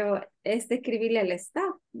 pero es de escribirle al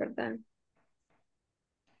staff, ¿verdad?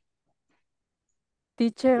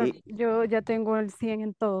 Teacher, Y yo ya tengo el 100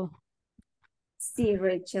 en todo. Sí,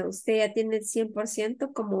 Rachel, usted ya tiene el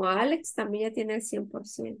 100%, como Alex también ya tiene el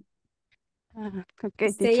 100%. Ok,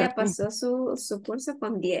 Usted teacher. ya pasó su curso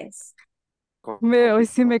con 10. Hoy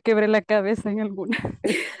sí me quebré la cabeza en alguna.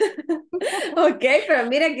 Ok, pero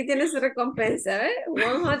mira, aquí tiene su recompensa, ¿eh?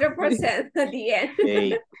 100% at the end. Fake,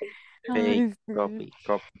 fake, Ay, sí.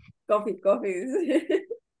 copy. Coffee.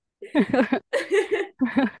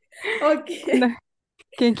 Ok.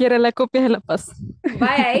 Quien quiera la copia se la paso.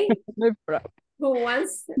 Vaya ahí. No hay problem. Who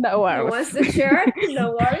wants, No who worries. wants to share?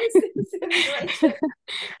 No worries. Rachel.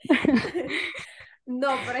 No,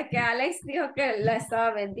 pero es que Alex dijo que la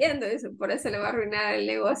estaba vendiendo, eso, por eso le va a arruinar el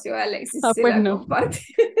negocio a Alex y si Pues la no. comparte.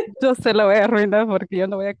 Yo se la voy a arruinar porque yo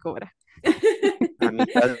no voy a cobrar. A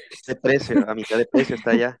mitad de precio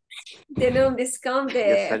está ya. Tiene un discount Ya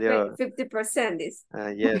de salió. 50%. Dice.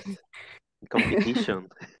 Yes. Competition.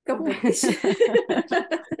 Competition.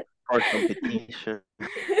 Or competition.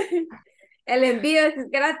 El envío es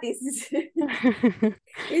gratis.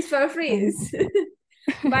 It's for free.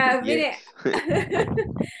 Va, mire, Yes.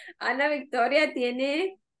 Ana Victoria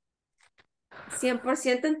tiene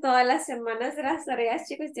 100% en todas las semanas de las tareas,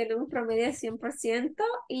 chicos, tiene un promedio de 100%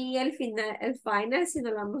 y el final, si no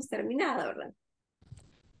lo hemos terminado, ¿verdad?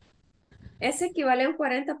 Eso equivale a un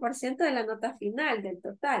 40% de la nota final del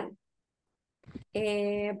total.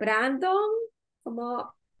 Brandon,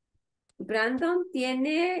 como Brandon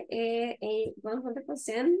tiene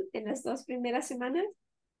 100% en las 2 primeras semanas,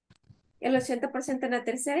 el 80% en la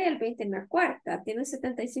tercera y el 20% en la cuarta. Tiene un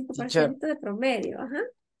Teacher, 75% de promedio. Ajá.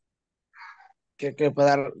 que pueda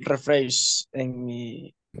dar refresh en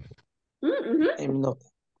mi nota.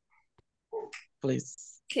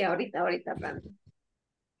 Please. Sí, ahorita, Brandon.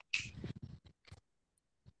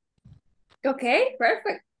 Ok,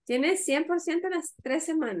 perfect. Tiene 100% en las 3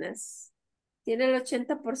 semanas. Tiene el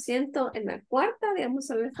 80% en la cuarta, digamos,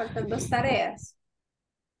 solo le faltan 2 tareas.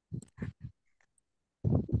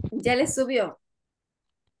 Ya le subió.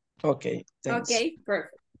 Okay, thanks. Ok,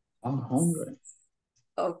 perfect. I'm hungry.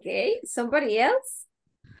 Okay, somebody else?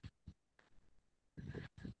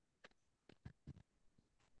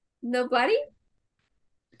 Nobody?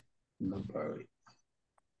 Nobody.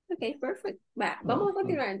 Ok, perfect. Va, vamos a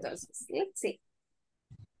continuar entonces. Let's see.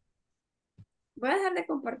 Voy a dejar de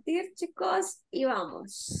compartir, chicos, y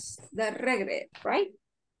vamos. De regreso, right?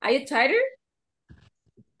 Are you tired?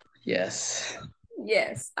 Yes.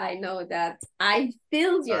 Yes, I know that. I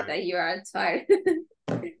feel you that you are tired.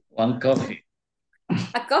 One coffee.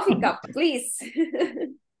 A coffee cup, please.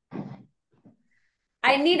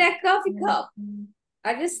 I need a coffee cup.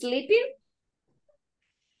 Are you sleeping?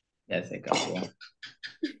 Yes, I got one.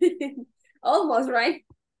 Almost, right?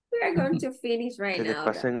 We are going to finish right Que le now.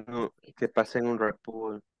 pasen un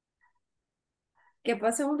report. Que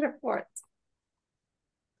pase un report.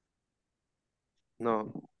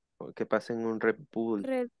 No, que pasen un report.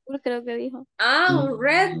 Red Bull creo que dijo. Ah, un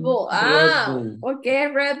Red Bull. Red Ah, Bull. okay,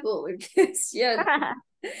 Red Bull. Yeah.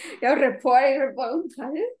 Yo report.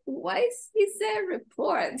 Why is he say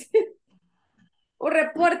report? Un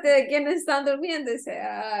reporte de quienes están durmiendo.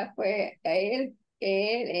 Dice, fue él,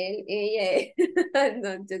 ella.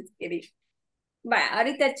 No, just kidding. Vaya,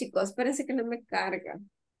 ahorita chicos, espérense que no me carga.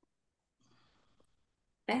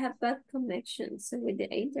 I have bad connections with the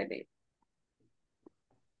internet.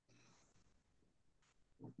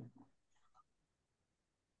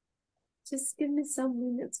 Just give me some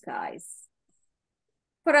minutes, guys.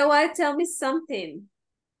 For a while, tell me something.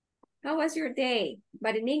 How was your day?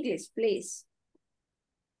 But in English, please.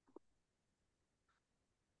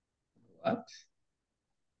 What?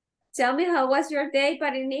 Tell me how was your day,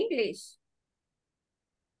 but in English.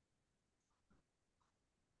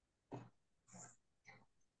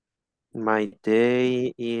 My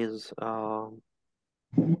day is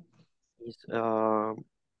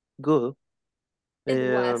good.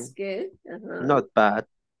 It was good. Not bad.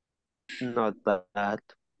 Not bad.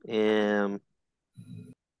 Um,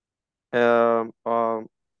 um,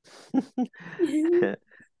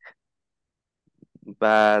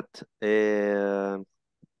 but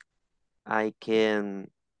I can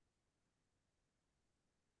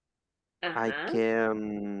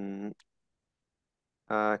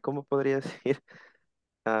 ¿cómo podría decir?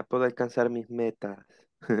 Puedo alcanzar mis metas.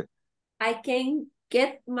 I can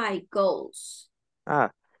get my goals.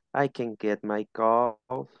 I can get my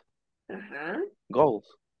goals. Goals.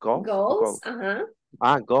 Goals. Goals.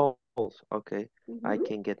 Goals. Okay. I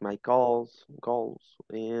can get my goals. Goals.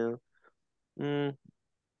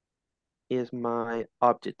 Is my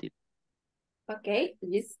objective. Okay.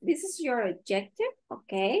 This is your objective.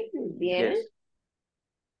 Okay. Bien. Yes.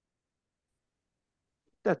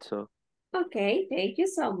 That's all. Okay. Thank you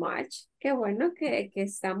so much. Qué bueno que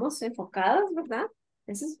estamos enfocados, ¿verdad?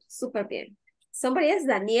 Eso es súper bien. Somebody else,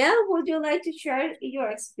 Daniel, would you like to share your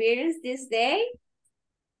experience this day?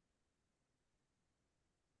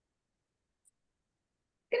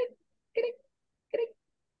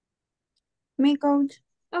 Me, coach.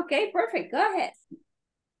 Okay, perfect. Go ahead.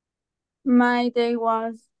 My day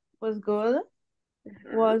was good.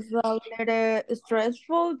 Was a little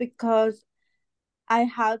stressful because I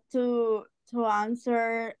had to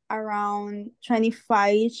answer around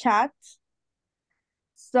 25 chats.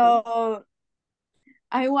 So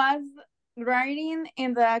I was writing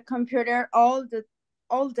in the computer all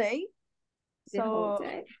day. The whole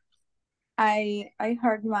day. I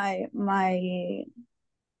hurt my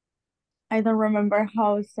I don't remember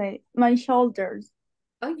how to say my shoulders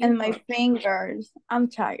and my fingers. I'm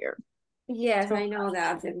tired. Yes, I know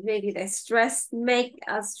that. Maybe the stress make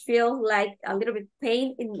us feel like a little bit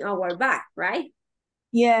pain in our back, right?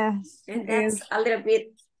 Yes. And that's a little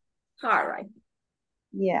bit hard, right?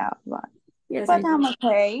 Yeah, but yes, but I'm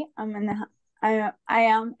okay. I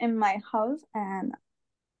am in my house and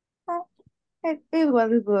it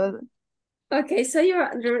was good. Okay, so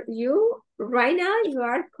you right now you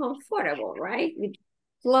are comfortable, right? With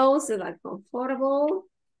clothes that are comfortable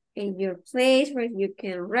in your place where you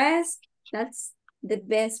can rest. That's the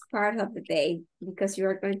best part of the day because you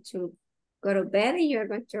are going to go to bed and you're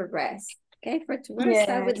going to rest. Okay, for tomorrow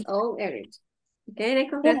start with all energy. Okay, and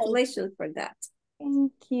congratulations for that.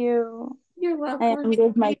 Thank you. You're welcome. I am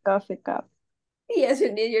with my coffee cup. Yes,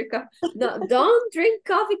 you need your coffee. No, don't drink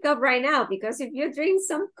coffee cup right now because if you drink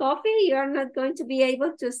some coffee, you're not going to be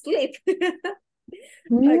able to sleep.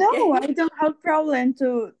 No, I don't have problem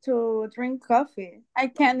to drink coffee. I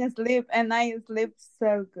can sleep and I sleep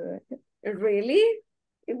so good. Really?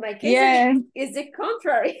 In my case, Yeah. it's the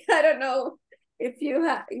contrary. I don't know if you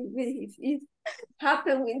have, if it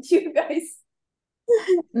happened with you guys.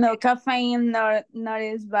 No, caffeine not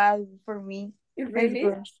is bad for me. It's Really?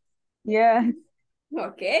 good. Yeah.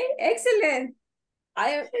 Okay, excellent.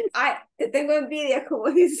 Te tengo envidia,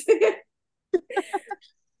 como dice.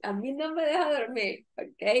 A mí no me deja dormir,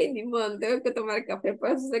 ok, ni modo, tengo que tomar café, por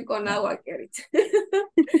eso estoy con agua aquí ahorita.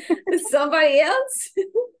 Somebody else?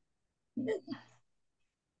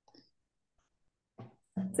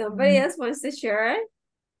 Somebody else wants to share?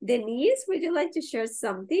 Denise, would you like to share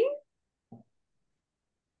something?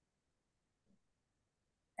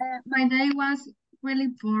 My day was really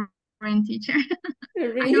boring, teacher.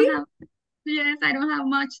 Really? I don't have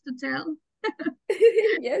much to tell.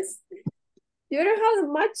 Yes. You don't have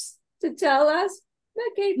much to tell us?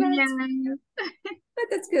 Okay, but, but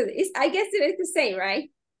that's good. I guess it is the same, right?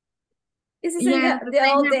 It's the same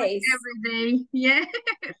the old days. Every day, yeah.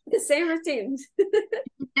 The same routines.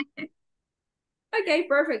 Okay,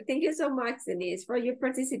 perfect. Thank you so much, Denise, for your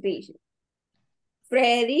participation.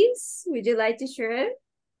 Freddy's, would you like to share?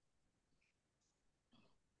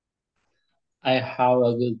 I have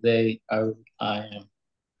a good day. I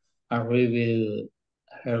arrived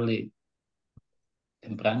early,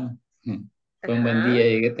 temprano. Fue un buen día,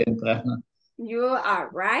 llegué temprano. You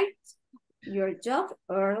arrived your job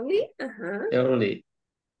early. Early.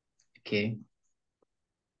 Okay.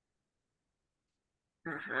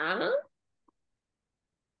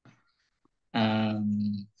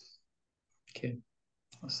 Okay.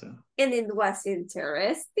 And it was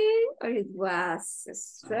interesting, or it was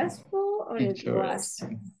stressful, or it was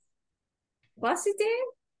positive?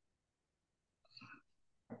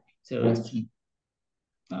 Interesting.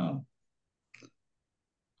 No.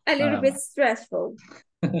 A little bit stressful.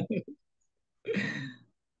 No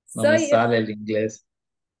me sale el inglés.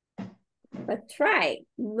 But try,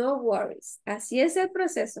 no worries. Así es el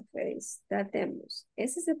proceso, Félix. Tratemos.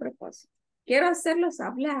 Ese es el propósito. Quiero hacerlos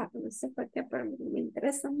hablar, no sé por qué, pero me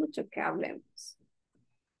interesa mucho que hablemos.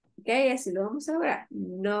 Ok, así lo vamos a hablar.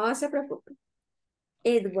 No se preocupen.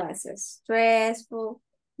 It was stressful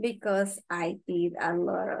because I did a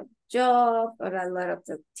lot of job or a lot of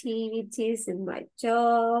activities in my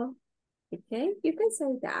job. Okay, you can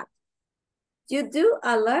say that. You do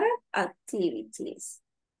a lot of activities.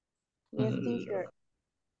 Yes, teacher.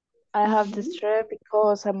 I have the stress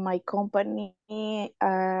because of my company,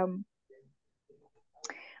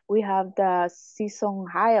 we have the season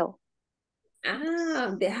high.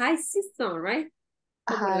 Ah, the high season, right?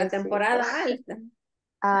 Como la High temporada season.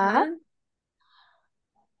 alta.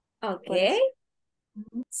 Okay.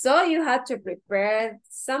 So you have to prepare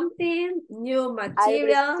something, new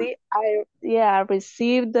material. I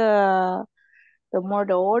received the more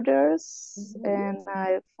the orders, and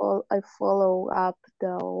I follow up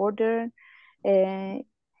the order, and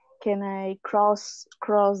can I cross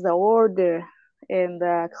the order and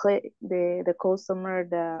the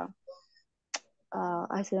customer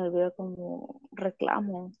ay, se me olvidó como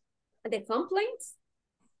reclamo. The complaints?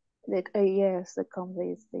 Yes, the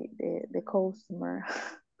complaints, the customer.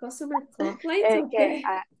 Customer complaints, okay.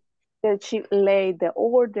 That she laid the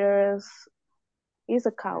orders is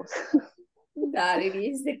a chaos. That it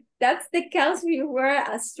is. That's the cause we were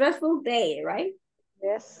a stressful day, right?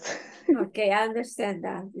 Yes. Okay, I understand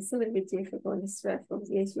that. It's a little bit difficult and stressful.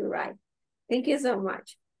 Yes, you're right. Thank you so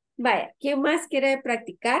much. Vaya, ¿quién más quiere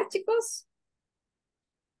practicar, chicos?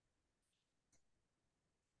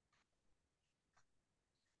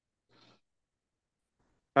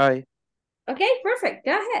 Hi. Okay, perfect.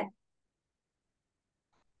 Go ahead.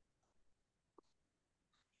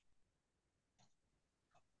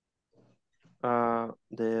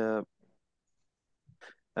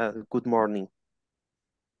 Good morning.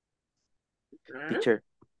 Teacher.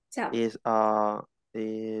 Es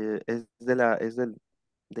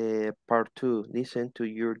de part 2. Listen to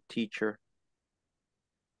your teacher.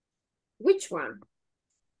 Which one?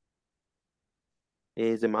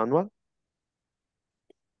 ¿Es de manual?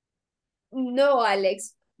 No,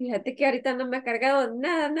 Alex. Fíjate que ahorita no me ha cargado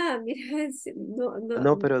nada. Mira,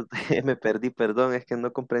 No, pero me perdí, perdón, es que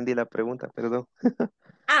no comprendí la pregunta, perdón.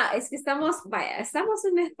 Es que estamos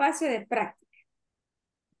en un espacio de práctica.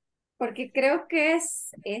 Porque creo que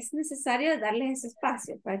es necesario darles ese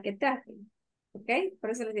espacio para que traten. ¿Ok? Por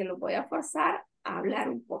eso les digo, los voy a forzar a hablar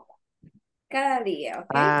un poco. Cada día,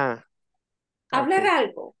 ¿ok?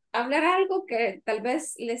 Hablar algo que tal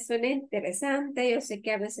vez les suene interesante. Yo sé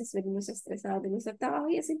que a veces venimos estresados de nuestro trabajo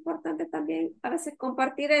y es importante también a veces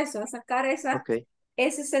compartir eso, sacar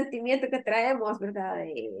ese sentimiento que traemos, ¿verdad?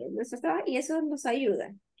 De nuestro trabajo y eso nos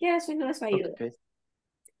ayuda. ¿Qué eso nos ayuda?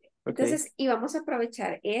 Okay. Entonces, y vamos a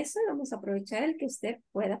aprovechar eso, vamos a aprovechar el que usted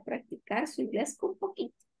pueda practicar su inglés con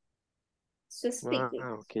poquito. Su speaking.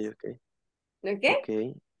 Okay, okay. ¿Ok?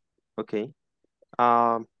 Okay, okay.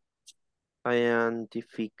 Um, I am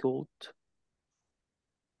difficult.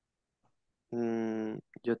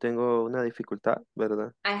 Yo tengo una dificultad,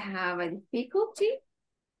 ¿verdad? I have a difficulty.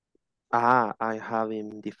 I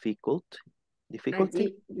having difficulty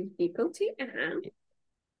Difficulty.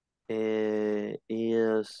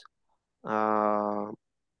 is uh,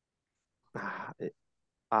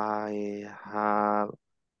 I have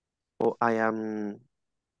I am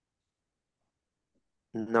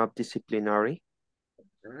not disciplinary.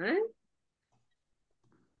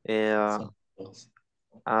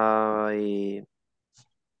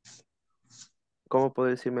 ¿Cómo puedo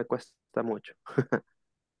decir me cuesta mucho?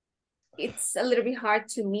 It's a little bit hard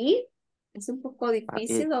to me. Es un poco It,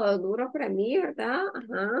 difícil o duro para mí, ¿verdad?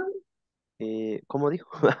 Ajá. ¿Cómo dijo?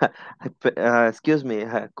 Excuse me,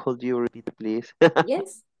 could you repeat please?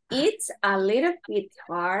 Yes, it's a little bit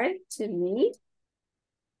hard to me.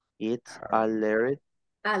 It's a little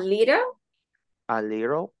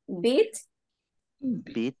bit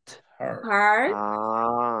hard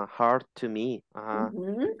hard to me.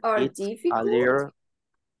 or It's difficult.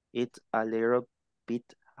 It's a little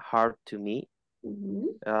bit hard to me.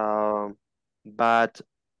 Mm-hmm. But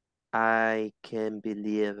I can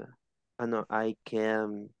believe. No, I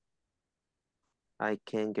can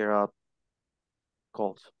get up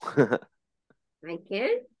goals. I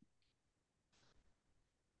can.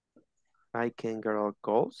 I can get up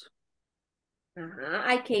goals.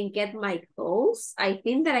 I can get my goals. I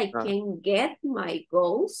think that I can get my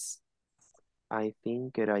goals. I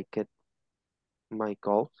think that I get my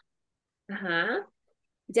goals.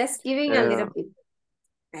 Just giving a little bit.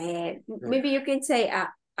 Maybe you can say,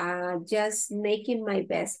 just making my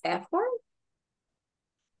best effort.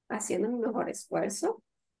 Haciendo mi mejor esfuerzo.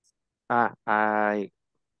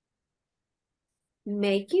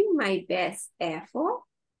 Making my best effort.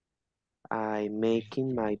 I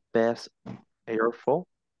making my best effort.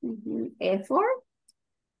 Effort.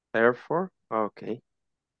 Okay.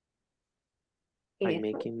 I'm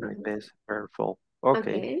making my best effort.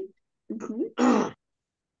 Okay.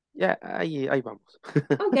 Ya, ahí vamos.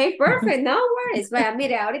 Ok, perfect, no worries. Vaya,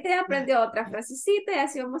 mire, ahorita ya aprendió otra frasecita y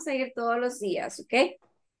así vamos a ir todos los días, ¿ok?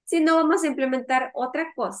 Si no, vamos a implementar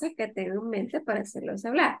otra cosa que tenga en mente para hacerlos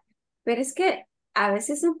hablar. Pero es que a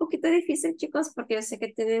veces es un poquito difícil, chicos, porque yo sé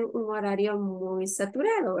que tienen un horario muy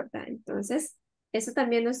saturado, ¿verdad? Entonces, eso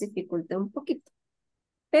también nos dificulta un poquito.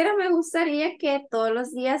 Pero me gustaría que todos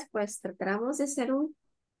los días, pues, tratáramos de hacer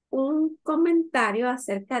un comentario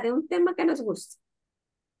acerca de un tema que nos guste.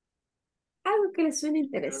 Algo que les suene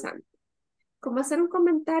interesante. Como hacer un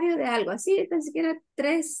comentario de algo así, tan siquiera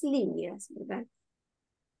 3 líneas, ¿verdad?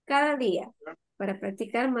 Cada día, para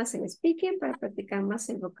practicar más el speaking, para practicar más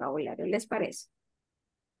el vocabulario. ¿Les parece?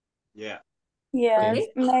 Yes,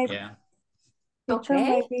 Okay. maybe. Yeah. Teacher,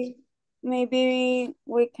 Okay. maybe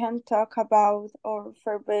we can talk about our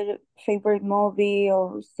favorite movie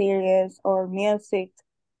or series or music.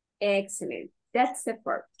 Excellent. That's the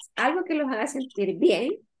purpose. Algo que los haga sentir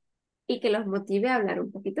bien y que los motive a hablar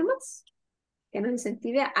un poquito más. Que nos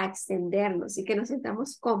incentive a extendernos y que nos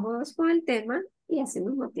sintamos cómodos con el tema y así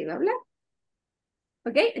nos motive a hablar.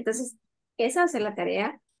 ¿Ok? Entonces, esa va a ser la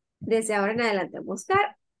tarea desde ahora en adelante.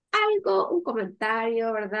 Buscar algo, un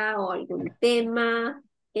comentario, ¿verdad? O algún tema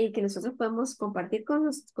en que nosotros podemos compartir con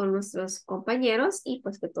nuestros compañeros y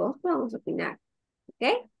pues que todos podamos opinar.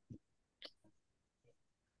 ¿Ok?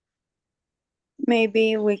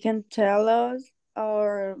 Maybe we can tell us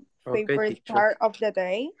our favorite teacher. part of the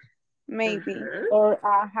day, maybe, or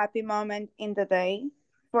a happy moment in the day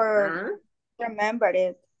for remember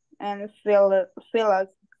it and feel us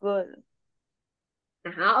good.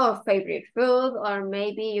 Or favorite food, or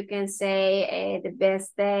maybe you can say the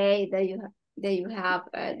best day that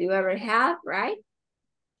you ever have, right?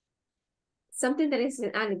 Something that is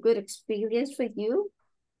a good experience for you.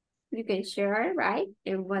 You can share, right?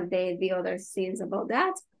 And what the other things about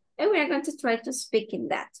that. And we are going to try to speak in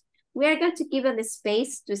that. We are going to give them the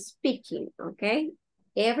space to speaking, okay?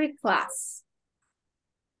 Every class.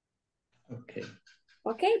 Okay.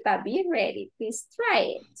 Okay, but be ready. Please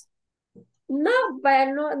try it. No,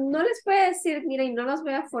 no les voy a decir, mira, y no los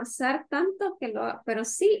voy a forzar tanto, pero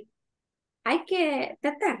sí hay que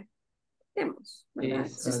tratar. Tratemos, ¿verdad?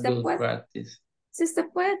 It's a good practice. Si usted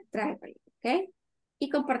puede, tráigalo, ¿ok? Y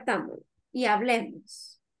compartamos y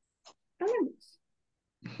hablemos. Hablemos.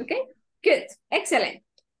 ¿Ok? Good. Excellent.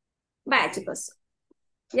 Bye, chicos.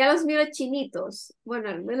 Ya los miro chinitos. Bueno,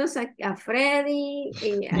 al menos a Freddy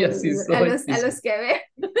y Y así soy. a los que veo.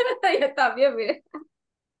 Yo también, mire.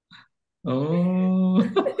 Oh,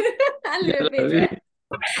 A ya little la vi. bit.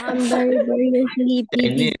 I'm very, very sleepy,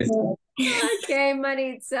 Chinese. teacher. Okay,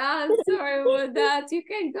 Maritza, I'm sorry about that. You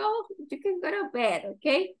can go to bed,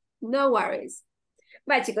 okay? No worries.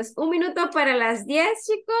 Va, chicos, 1 minuto para las 10,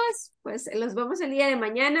 chicos. Pues los vemos el día de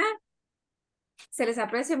mañana. Se les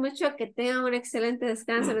aprecia mucho, que tengan un excelente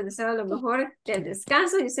descanso. Les deseo lo mejor del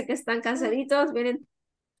descanso. Yo sé que están cansaditos, vienen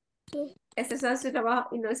estresados de su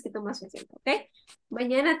trabajo y no les quito más su tiempo, ¿ok?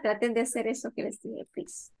 Mañana traten de hacer eso que les dije,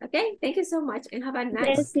 please. ¿Ok? Thank you so much and have a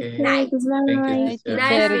nice Yes, night. good Thank you, night. teacher.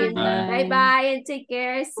 Nice Good evening. night. Bye-bye and take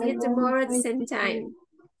care. See you tomorrow at the same time.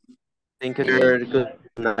 Thank you, teacher. Good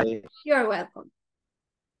night. You're welcome.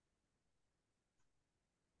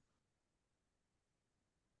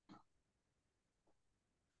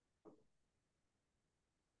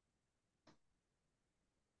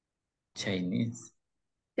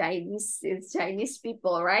 Chinese. It's Chinese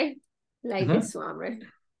people, right? Like Uh-huh. this one, right?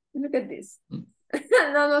 Look at this.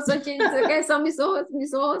 No son chinos, okay, son mis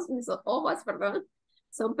ojos, perdón.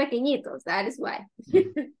 Son pequeñitos, that is why.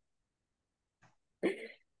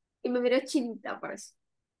 Y me miro chinita por eso.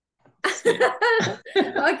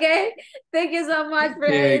 Okay, thank you so much for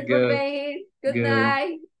Okay, good. being. Good Good.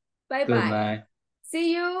 night. Bye-bye. Good night.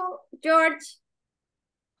 See you, George.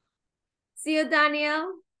 See you,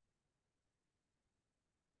 Daniel.